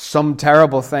some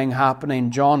terrible thing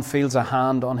happening, John feels a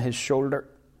hand on his shoulder.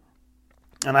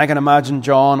 And I can imagine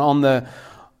John on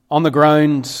the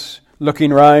ground,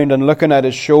 looking round and looking at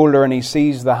his shoulder, and he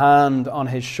sees the hand on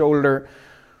his shoulder.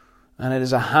 And it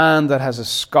is a hand that has a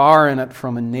scar in it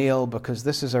from a nail, because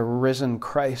this is a risen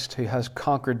Christ who has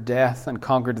conquered death and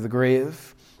conquered the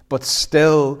grave. But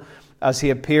still, as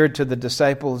he appeared to the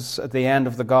disciples at the end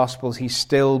of the Gospels, he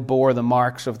still bore the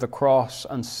marks of the cross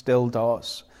and still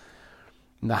does.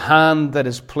 And the hand that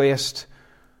is placed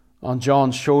on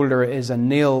John's shoulder is a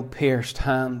nail-pierced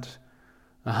hand,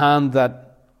 a hand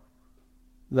that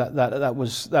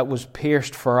was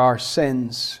pierced for our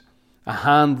sins, a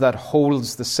hand that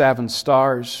holds the 7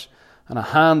 stars, and a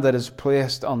hand that is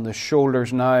placed on the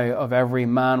shoulders now of every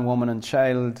man, woman, and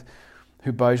child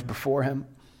who bows before him.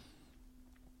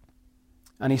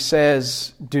 And he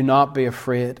says, do not be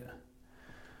afraid.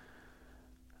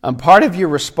 And part of you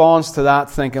responds to that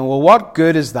thinking, well, what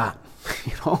good is that?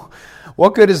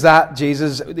 What good is that,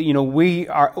 Jesus? We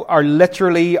are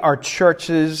literally, our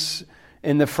churches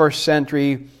in the first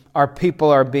century, our people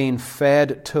are being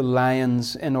fed to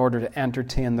lions in order to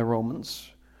entertain the Romans.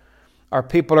 Our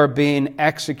people are being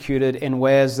executed in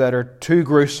ways that are too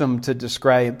gruesome to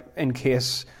describe, in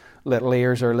case little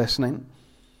ears are listening.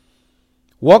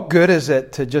 What good is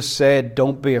it to just say,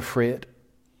 don't be afraid?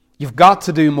 You've got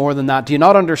to do more than that. Do you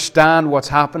not understand what's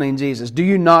happening, Jesus? Do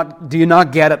you not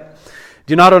get it?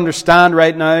 Do you not understand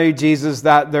right now, Jesus,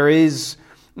 that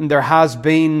there has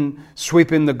been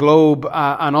sweeping the globe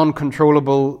an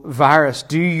uncontrollable virus?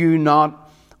 Do you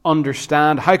not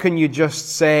understand? How can you just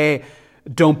say,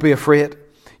 don't be afraid?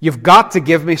 You've got to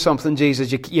give me something,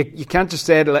 Jesus. You can't just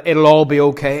say it'll all be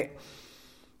okay.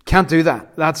 Can't do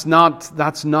that. That's not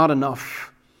enough.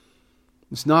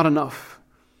 It's not enough.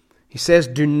 He says,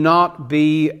 do not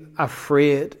be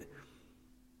afraid.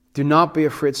 Do not be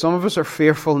afraid. Some of us are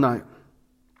fearful now.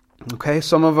 Okay?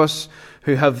 Some of us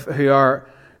who are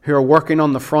working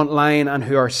on the front line and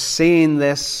who are seeing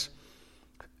this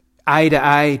eye to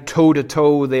eye, toe to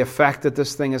toe, the effect that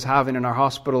this thing is having in our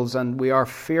hospitals, and we are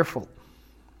fearful.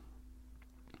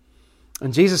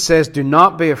 And Jesus says, do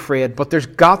not be afraid, but there's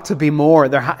got to be more.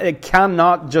 It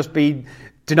cannot just be,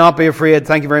 do not be afraid,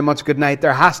 thank you very much, good night.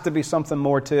 There has to be something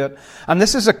more to it. And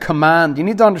this is a command. You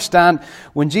need to understand,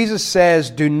 when Jesus says,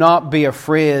 do not be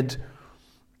afraid,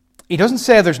 he doesn't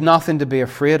say there's nothing to be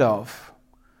afraid of.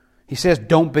 He says,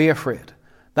 don't be afraid.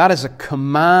 That is a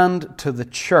command to the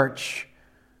church.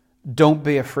 Don't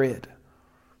be afraid.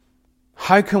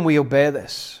 How can we obey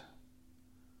this?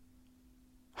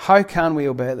 How can we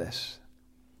obey this?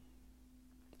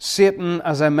 Satan,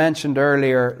 as I mentioned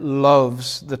earlier,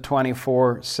 loves the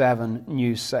 24/7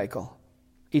 news cycle.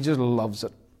 He just loves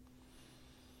it.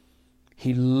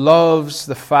 He loves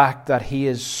the fact that he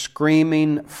is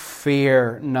screaming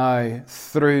fear now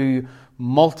through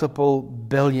multiple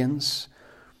billions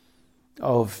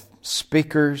of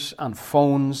speakers and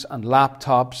phones and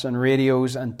laptops and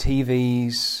radios and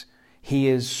TVs. He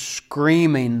is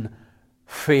screaming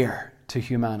fear to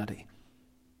humanity.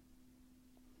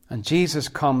 And Jesus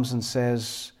comes and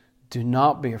says, do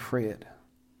not be afraid.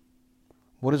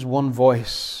 What is one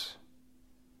voice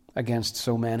against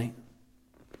so many?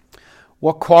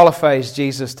 What qualifies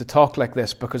Jesus to talk like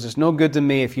this? Because it's no good to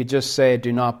me if you just say,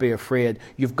 do not be afraid.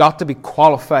 You've got to be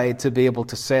qualified to be able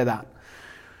to say that.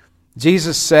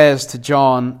 Jesus says to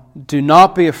John, do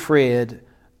not be afraid.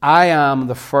 I am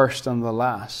the first and the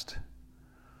last.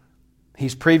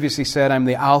 He's previously said, I'm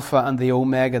the Alpha and the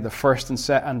Omega, the first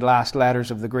and last letters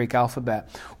of the Greek alphabet.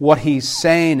 What he's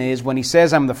saying is, when he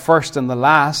says I'm the first and the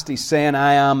last, he's saying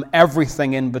I am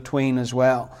everything in between as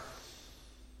well.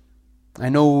 I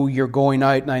know you're going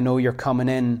out and I know you're coming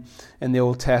in the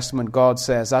Old Testament, God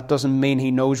says. That doesn't mean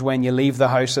he knows when you leave the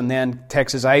house and then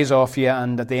takes his eyes off you,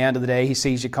 and at the end of the day he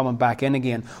sees you coming back in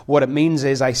again. What it means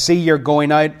is, I see you're going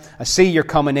out, I see you're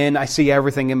coming in, I see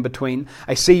everything in between.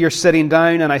 I see you're sitting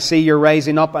down and I see you're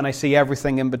rising up, and I see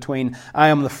everything in between. I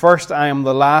am the first, I am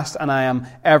the last, and I am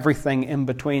everything in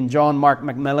between. John Mark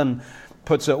McMillan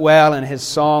puts it well in his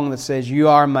song that says, you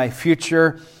are my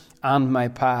future and my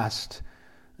past.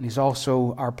 And he's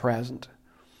also our present.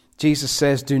 Jesus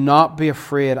says, do not be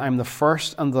afraid. I'm the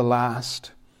first and the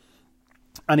last.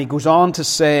 And he goes on to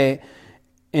say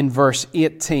in verse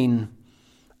 18,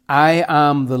 I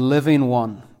am the living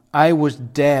one. I was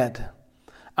dead,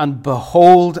 and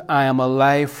behold, I am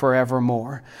alive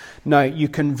forevermore. Now, you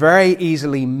can very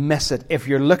easily miss it. If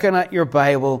you're looking at your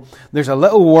Bible, there's a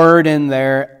little word in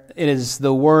there. It is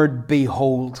the word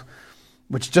behold,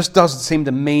 which just doesn't seem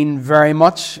to mean very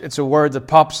much. It's a word that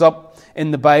pops up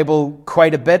in the Bible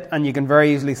quite a bit, and you can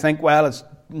very easily think, well, it's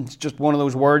just one of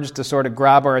those words to sort of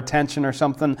grab our attention or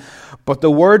something. But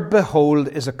the word behold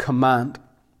is a command.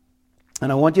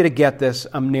 And I want you to get this.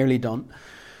 I'm nearly done.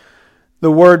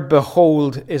 The word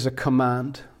behold is a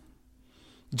command.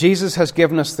 Jesus has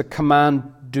given us the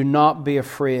command, do not be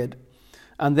afraid.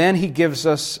 And then he gives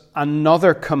us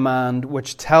another command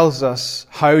which tells us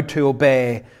how to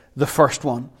obey the first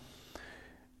one.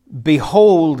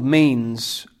 Behold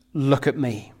means look at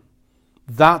me.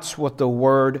 That's what the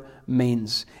word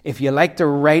means. If you like to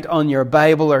write on your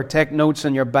Bible or take notes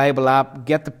on your Bible app,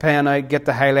 get the pen out, get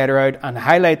the highlighter out, and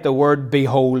highlight the word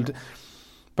behold,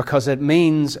 because it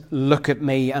means look at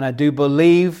me. And I do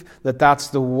believe that that's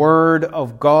the word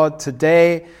of God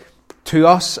today to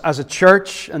us as a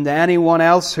church and to anyone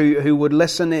else who would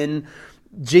listen in.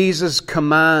 Jesus'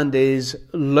 command is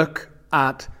look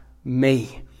at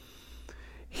me.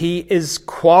 He is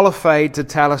qualified to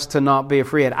tell us to not be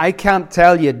afraid. I can't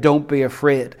tell you don't be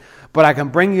afraid, but I can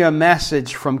bring you a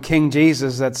message from King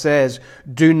Jesus that says,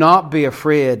 do not be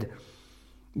afraid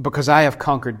because I have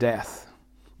conquered death.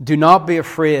 Do not be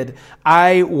afraid.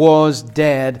 I was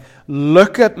dead.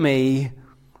 Look at me.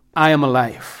 I am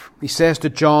alive. He says to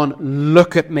John,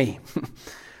 look at me.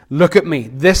 Look at me.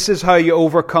 This is how you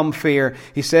overcome fear.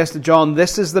 He says to John,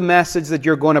 this is the message that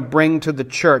you're going to bring to the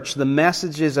church. The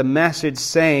message is a message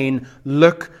saying,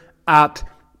 look at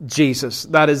Jesus.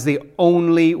 That is the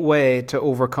only way to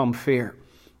overcome fear.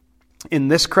 In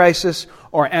this crisis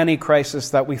or any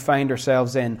crisis that we find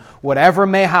ourselves in, whatever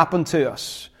may happen to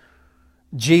us,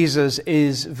 Jesus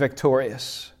is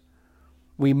victorious.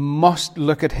 We must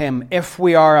look at Him. If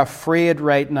we are afraid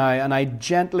right now, and I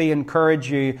gently encourage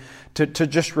you to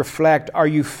just reflect, are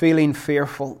you feeling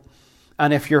fearful?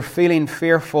 And if you're feeling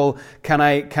fearful, can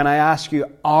I ask you,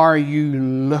 are you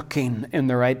looking in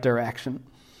the right direction?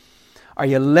 Are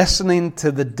you listening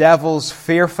to the devil's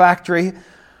fear factory?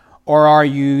 Or are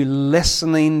you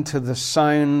listening to the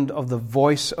sound of the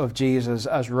voice of Jesus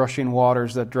as rushing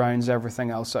waters that drowns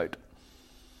everything else out?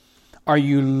 Are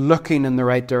you looking in the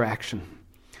right direction?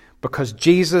 Because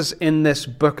Jesus in this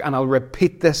book, and I'll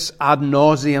repeat this ad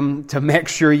nauseum to make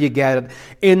sure you get it,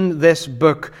 in this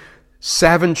book,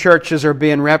 7 churches are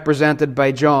being represented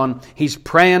by John. He's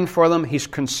praying for them. He's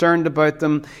concerned about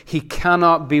them. He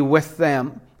cannot be with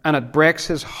them. And it breaks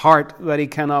his heart that he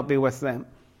cannot be with them.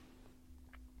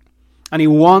 And he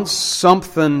wants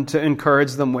something to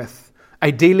encourage them with.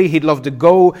 Ideally, he'd love to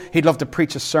go. He'd love to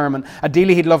preach a sermon.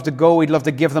 Ideally, he'd love to go. He'd love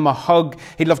to give them a hug.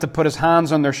 He'd love to put his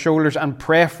hands on their shoulders and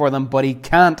pray for them. But he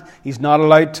can't. He's not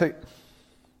allowed to.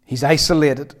 He's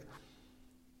isolated.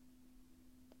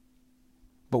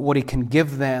 But what he can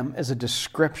give them is a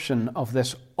description of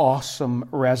this awesome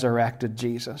resurrected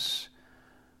Jesus.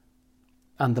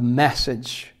 And the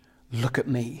message, look at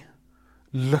me.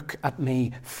 Look at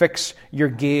me. Fix your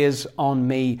gaze on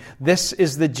me. This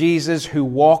is the Jesus who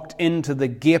walked into the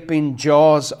gaping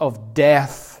jaws of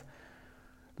death,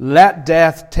 let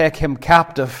death take him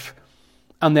captive,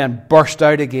 and then burst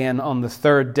out again on the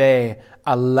third day,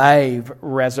 alive,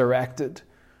 resurrected.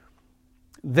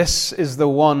 This is the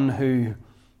one who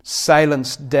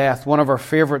silenced death. One of our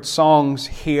favorite songs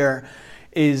here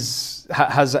has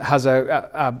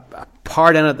a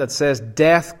part in it that says,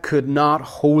 death could not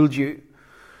hold you.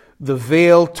 The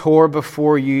veil tore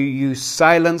before you. You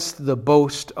silenced the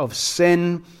boast of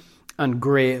sin and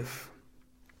grave.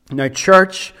 Now,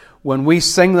 church, when we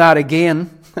sing that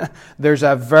again, there's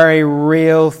a very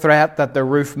real threat that the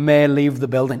roof may leave the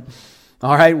building.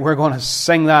 All right, we're going to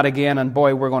sing that again, and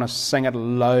boy, we're going to sing it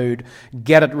loud.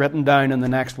 Get it written down in the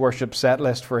next worship set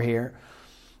list for here.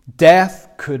 Death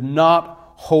could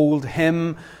not hold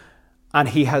him, and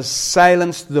he has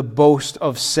silenced the boast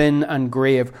of sin and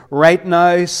grave. Right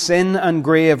now, sin and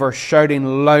grave are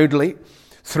shouting loudly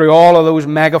through all of those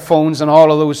megaphones and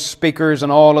all of those speakers and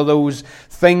all of those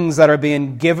things that are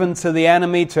being given to the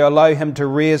enemy to allow him to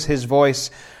raise his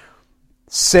voice.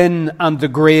 Sin and the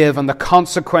grave and the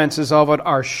consequences of it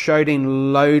are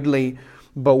shouting loudly,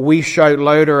 but we shout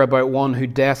louder about one who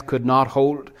death could not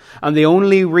hold. And the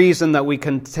only reason that we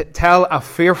can tell a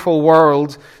fearful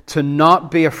world to not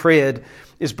be afraid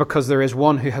is because there is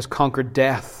one who has conquered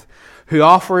death, who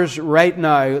offers right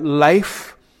now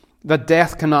life that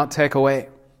death cannot take away.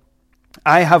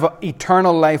 I have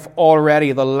eternal life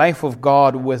already, the life of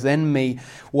God within me.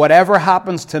 Whatever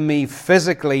happens to me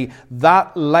physically,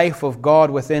 that life of God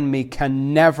within me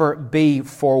can never be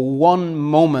for one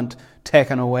moment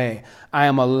taken away. I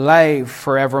am alive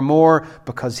forevermore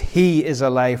because He is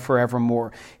alive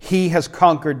forevermore. He has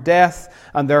conquered death,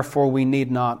 and therefore we need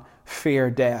not fear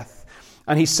death.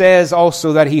 And He says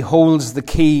also that He holds the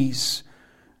keys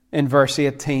in verse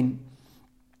 18.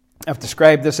 I've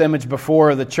described this image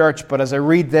before of the church, but as I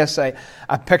read this, I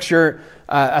picture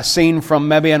a scene from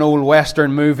maybe an old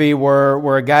Western movie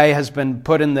where a guy has been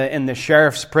put in the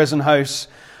sheriff's prison house,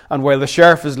 and while the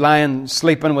sheriff is lying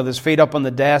sleeping with his feet up on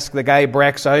the desk, the guy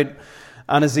breaks out,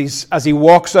 and as he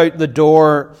walks out the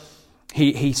door,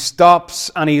 he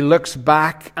stops and he looks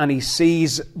back and he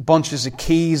sees bunches of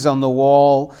keys on the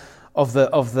wall of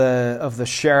the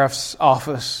sheriff's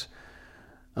office.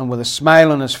 And with a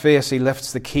smile on his face, he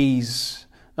lifts the keys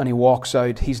and he walks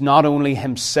out. He's not only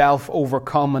himself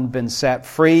overcome and been set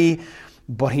free,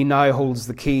 but he now holds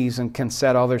the keys and can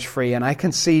set others free. And I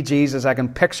can see Jesus, I can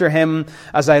picture him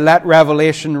as I let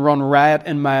Revelation run riot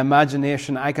in my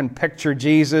imagination. I can picture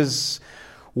Jesus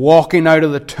walking out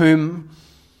of the tomb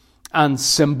and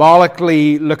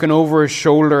symbolically looking over his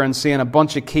shoulder and seeing a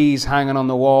bunch of keys hanging on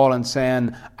the wall and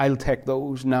saying, "I'll take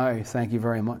those now, thank you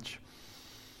very much.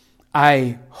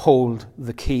 I hold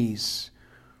the keys."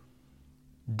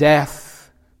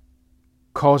 Death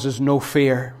causes no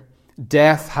fear.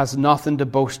 Death has nothing to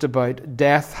boast about.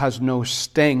 Death has no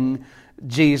sting.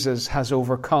 Jesus has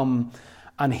overcome,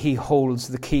 and he holds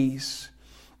the keys.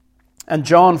 And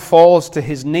John falls to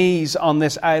his knees on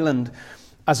this island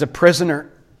as a prisoner.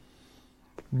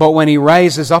 But when he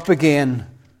rises up again,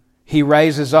 he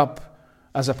rises up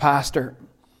as a pastor.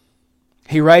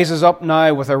 He rises up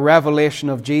now with a revelation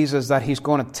of Jesus that he's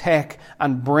going to take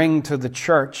and bring to the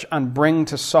church and bring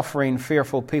to suffering,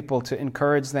 fearful people to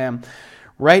encourage them.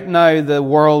 Right now, the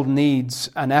world needs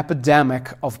an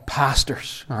epidemic of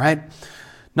pastors, all right?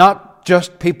 Not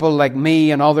just people like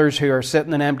me and others who are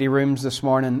sitting in empty rooms this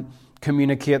morning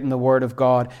communicating the Word of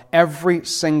God. Every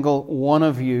single one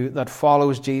of you that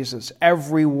follows Jesus,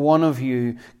 every one of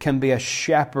you can be a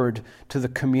shepherd to the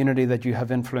community that you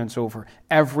have influence over.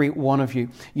 Every one of you.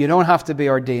 You don't have to be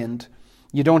ordained.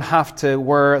 You don't have to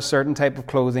wear a certain type of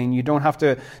clothing. You don't have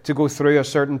to go through a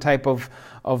certain type of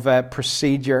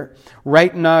procedure.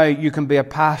 Right now, you can be a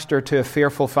pastor to a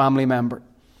fearful family member.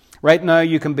 Right now,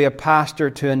 you can be a pastor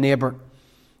to a neighbor,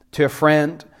 to a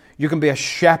friend. You can be a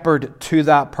shepherd to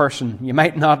that person. You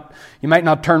might not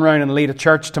turn around and lead a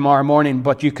church tomorrow morning,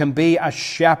 but you can be a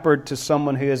shepherd to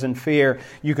someone who is in fear.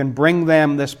 You can bring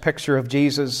them this picture of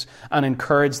Jesus and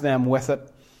encourage them with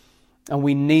it. And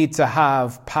we need to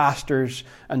have pastors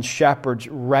and shepherds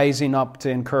rising up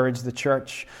to encourage the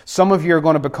church. Some of you are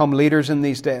going to become leaders in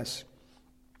these days.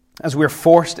 As we're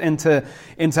forced into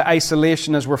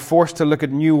isolation, as we're forced to look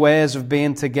at new ways of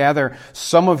being together,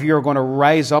 some of you are going to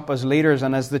rise up as leaders.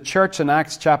 And as the church in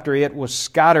Acts chapter 8 was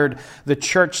scattered, the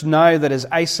church now that is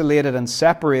isolated and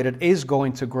separated is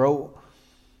going to grow.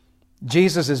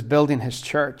 Jesus is building his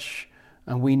church,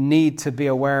 and we need to be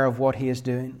aware of what he is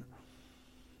doing.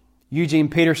 Eugene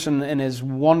Peterson, in his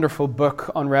wonderful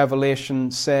book on Revelation,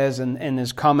 says in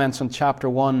his comments on chapter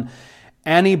 1,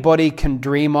 anybody can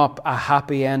dream up a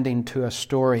happy ending to a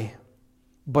story,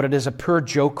 but it is a poor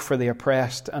joke for the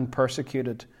oppressed and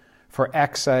persecuted, for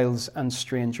exiles and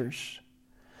strangers.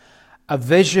 A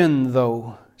vision,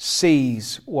 though,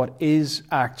 sees what is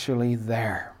actually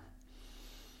there.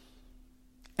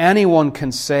 Anyone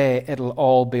can say it'll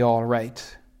all be all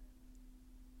right,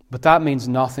 but that means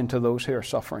nothing to those who are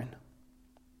suffering.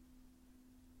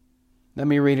 Let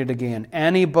me read it again.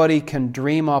 Anybody can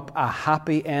dream up a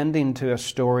happy ending to a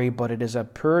story, but it is a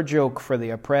poor joke for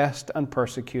the oppressed and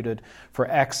persecuted, for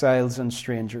exiles and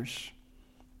strangers.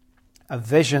 A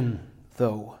vision,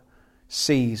 though,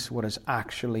 sees what is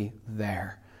actually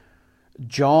there.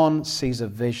 John sees a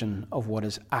vision of what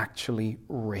is actually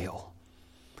real.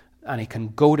 And he can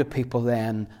go to people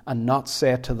then and not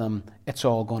say to them, it's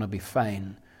all going to be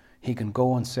fine. He can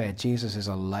go and say, Jesus is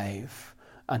alive.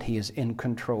 And he is in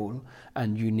control,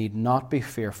 and you need not be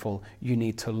fearful. You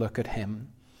need to look at him.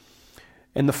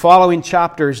 In the following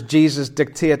chapters, Jesus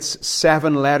dictates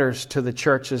 7 letters to the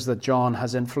churches that John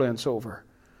has influence over.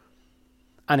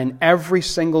 And in every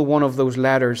single one of those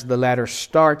letters, the letter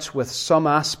starts with some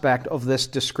aspect of this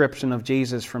description of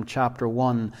Jesus from chapter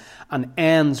 1 and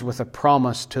ends with a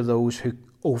promise to those who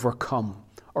overcome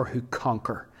or who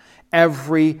conquer.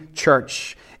 Every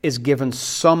church is given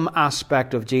some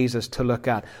aspect of Jesus to look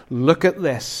at. Look at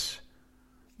this.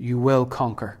 You will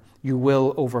conquer. You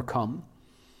will overcome.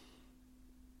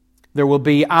 There will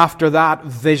be, after that,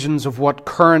 visions of what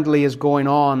currently is going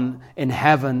on in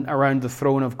heaven around the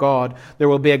throne of God. There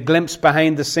will be a glimpse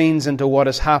behind the scenes into what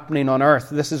is happening on earth.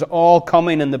 This is all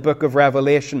coming in the book of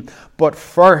Revelation. But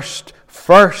first,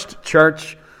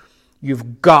 church,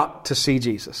 you've got to see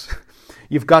Jesus.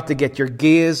 You've got to get your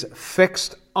gaze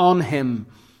fixed on him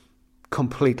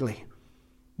completely.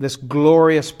 This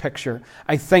glorious picture.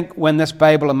 I think when this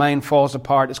Bible of mine falls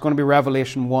apart, it's going to be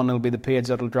Revelation 1. It'll be the page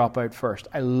that'll drop out first.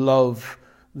 I love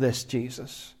this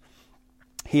Jesus.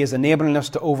 He is enabling us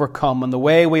to overcome. And the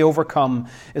way we overcome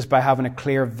is by having a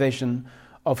clear vision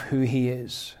of who He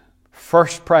is.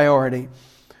 First priority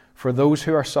for those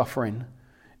who are suffering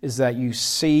is that you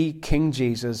see King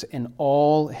Jesus in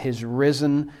all His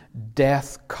risen,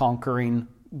 death-conquering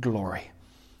glory.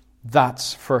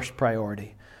 That's first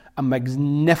priority. A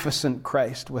magnificent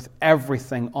Christ with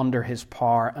everything under His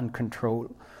power and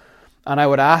control. And I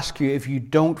would ask you, if you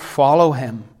don't follow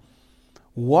Him,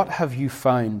 what have you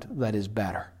found that is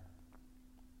better?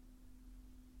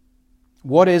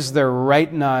 What is there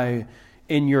right now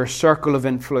in your circle of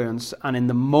influence and in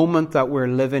the moment that we're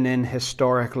living in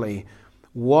historically?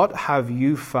 What have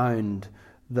you found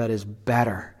that is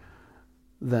better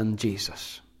than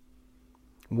Jesus?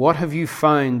 What have you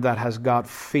found that has got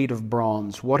feet of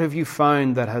bronze? What have you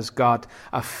found that has got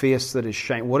a face that is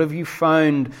shining? What have you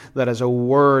found that has a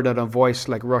word and a voice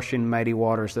like rushing mighty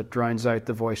waters that drowns out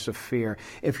the voice of fear?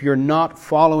 If you're not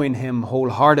following Him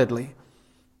wholeheartedly,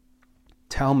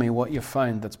 tell me what you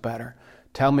found that's better.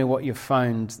 Tell me what you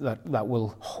found that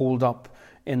will hold up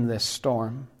in this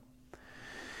storm.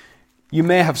 You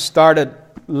may have started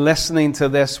listening to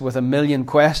this with a million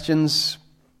questions,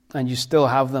 and you still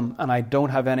have them, and I don't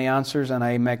have any answers, and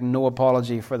I make no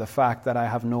apology for the fact that I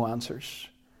have no answers.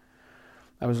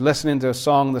 I was listening to a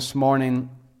song this morning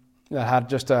that had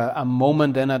just a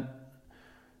moment in it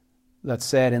that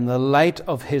said, "In the light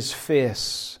of His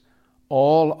face,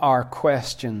 all our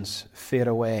questions fade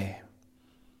away.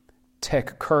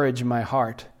 Take courage, my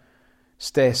heart.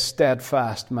 Stay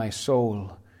steadfast, my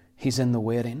soul. He's in the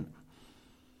waiting."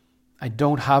 I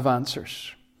don't have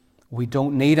answers. We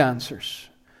don't need answers.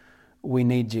 We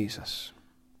need Jesus.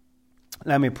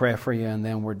 Let me pray for you and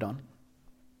then we're done.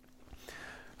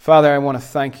 Father, I want to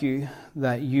thank You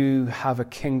that You have a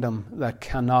kingdom that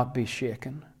cannot be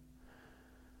shaken.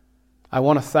 I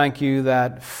want to thank You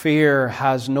that fear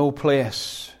has no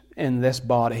place in this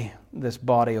body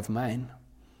of mine.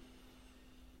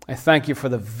 I thank You for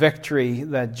the victory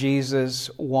that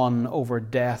Jesus won over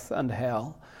death and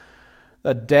hell,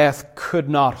 that death could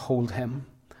not hold Him,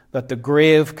 that the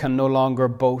grave can no longer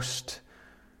boast,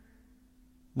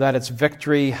 that its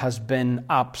victory has been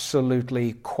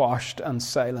absolutely quashed and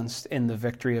silenced in the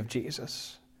victory of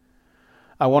Jesus.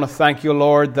 I want to thank You,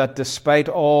 Lord, that despite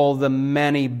all the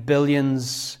many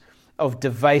billions of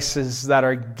devices that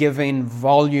are giving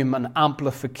volume and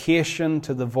amplification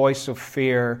to the voice of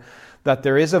fear, that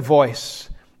there is a voice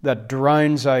that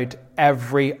drowns out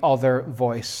every other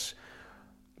voice.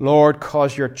 Lord,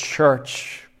 cause Your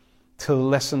church to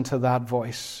listen to that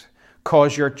voice.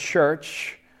 Cause Your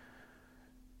church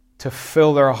to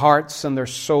fill their hearts and their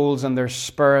souls and their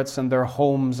spirits and their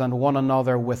homes and one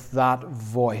another with that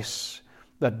voice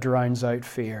that drowns out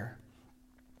fear.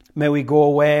 May we go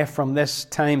away from this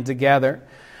time together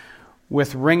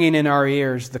with ringing in our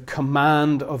ears the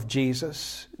command of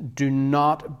Jesus. Do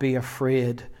not be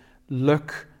afraid.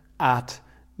 Look at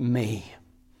Me.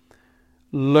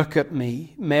 Look at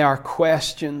Me. May our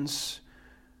questions,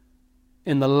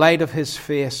 in the light of His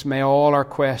face, may all our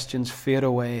questions fade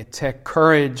away. Take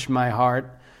courage, my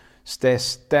heart. Stay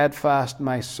steadfast,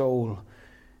 my soul.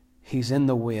 He's in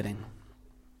the waiting.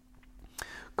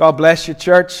 God bless you,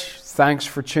 church. Thanks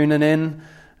for tuning in.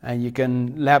 And you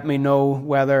can let me know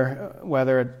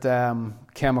whether it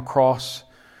came across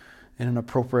in an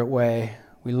appropriate way.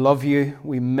 We love you.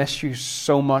 We miss you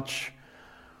so much.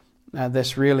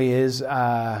 This really is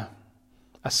a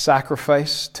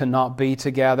sacrifice to not be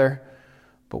together.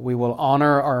 But we will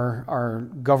honor our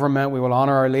government, we will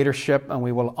honor our leadership, and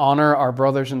we will honor our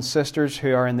brothers and sisters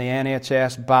who are in the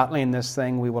NHS battling this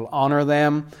thing. We will honor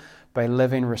them by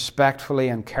living respectfully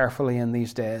and carefully in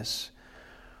these days.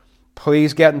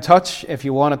 Please get in touch if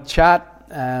you want to chat,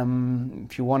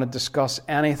 if you want to discuss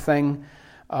anything,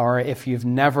 or if you've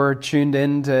never tuned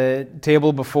in to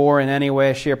Table before in any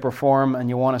way, shape, or form, and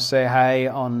you want to say hi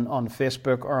on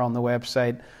Facebook or on the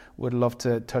website, would love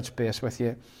to touch base with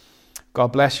you.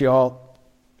 God bless you all.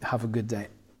 Have a good day.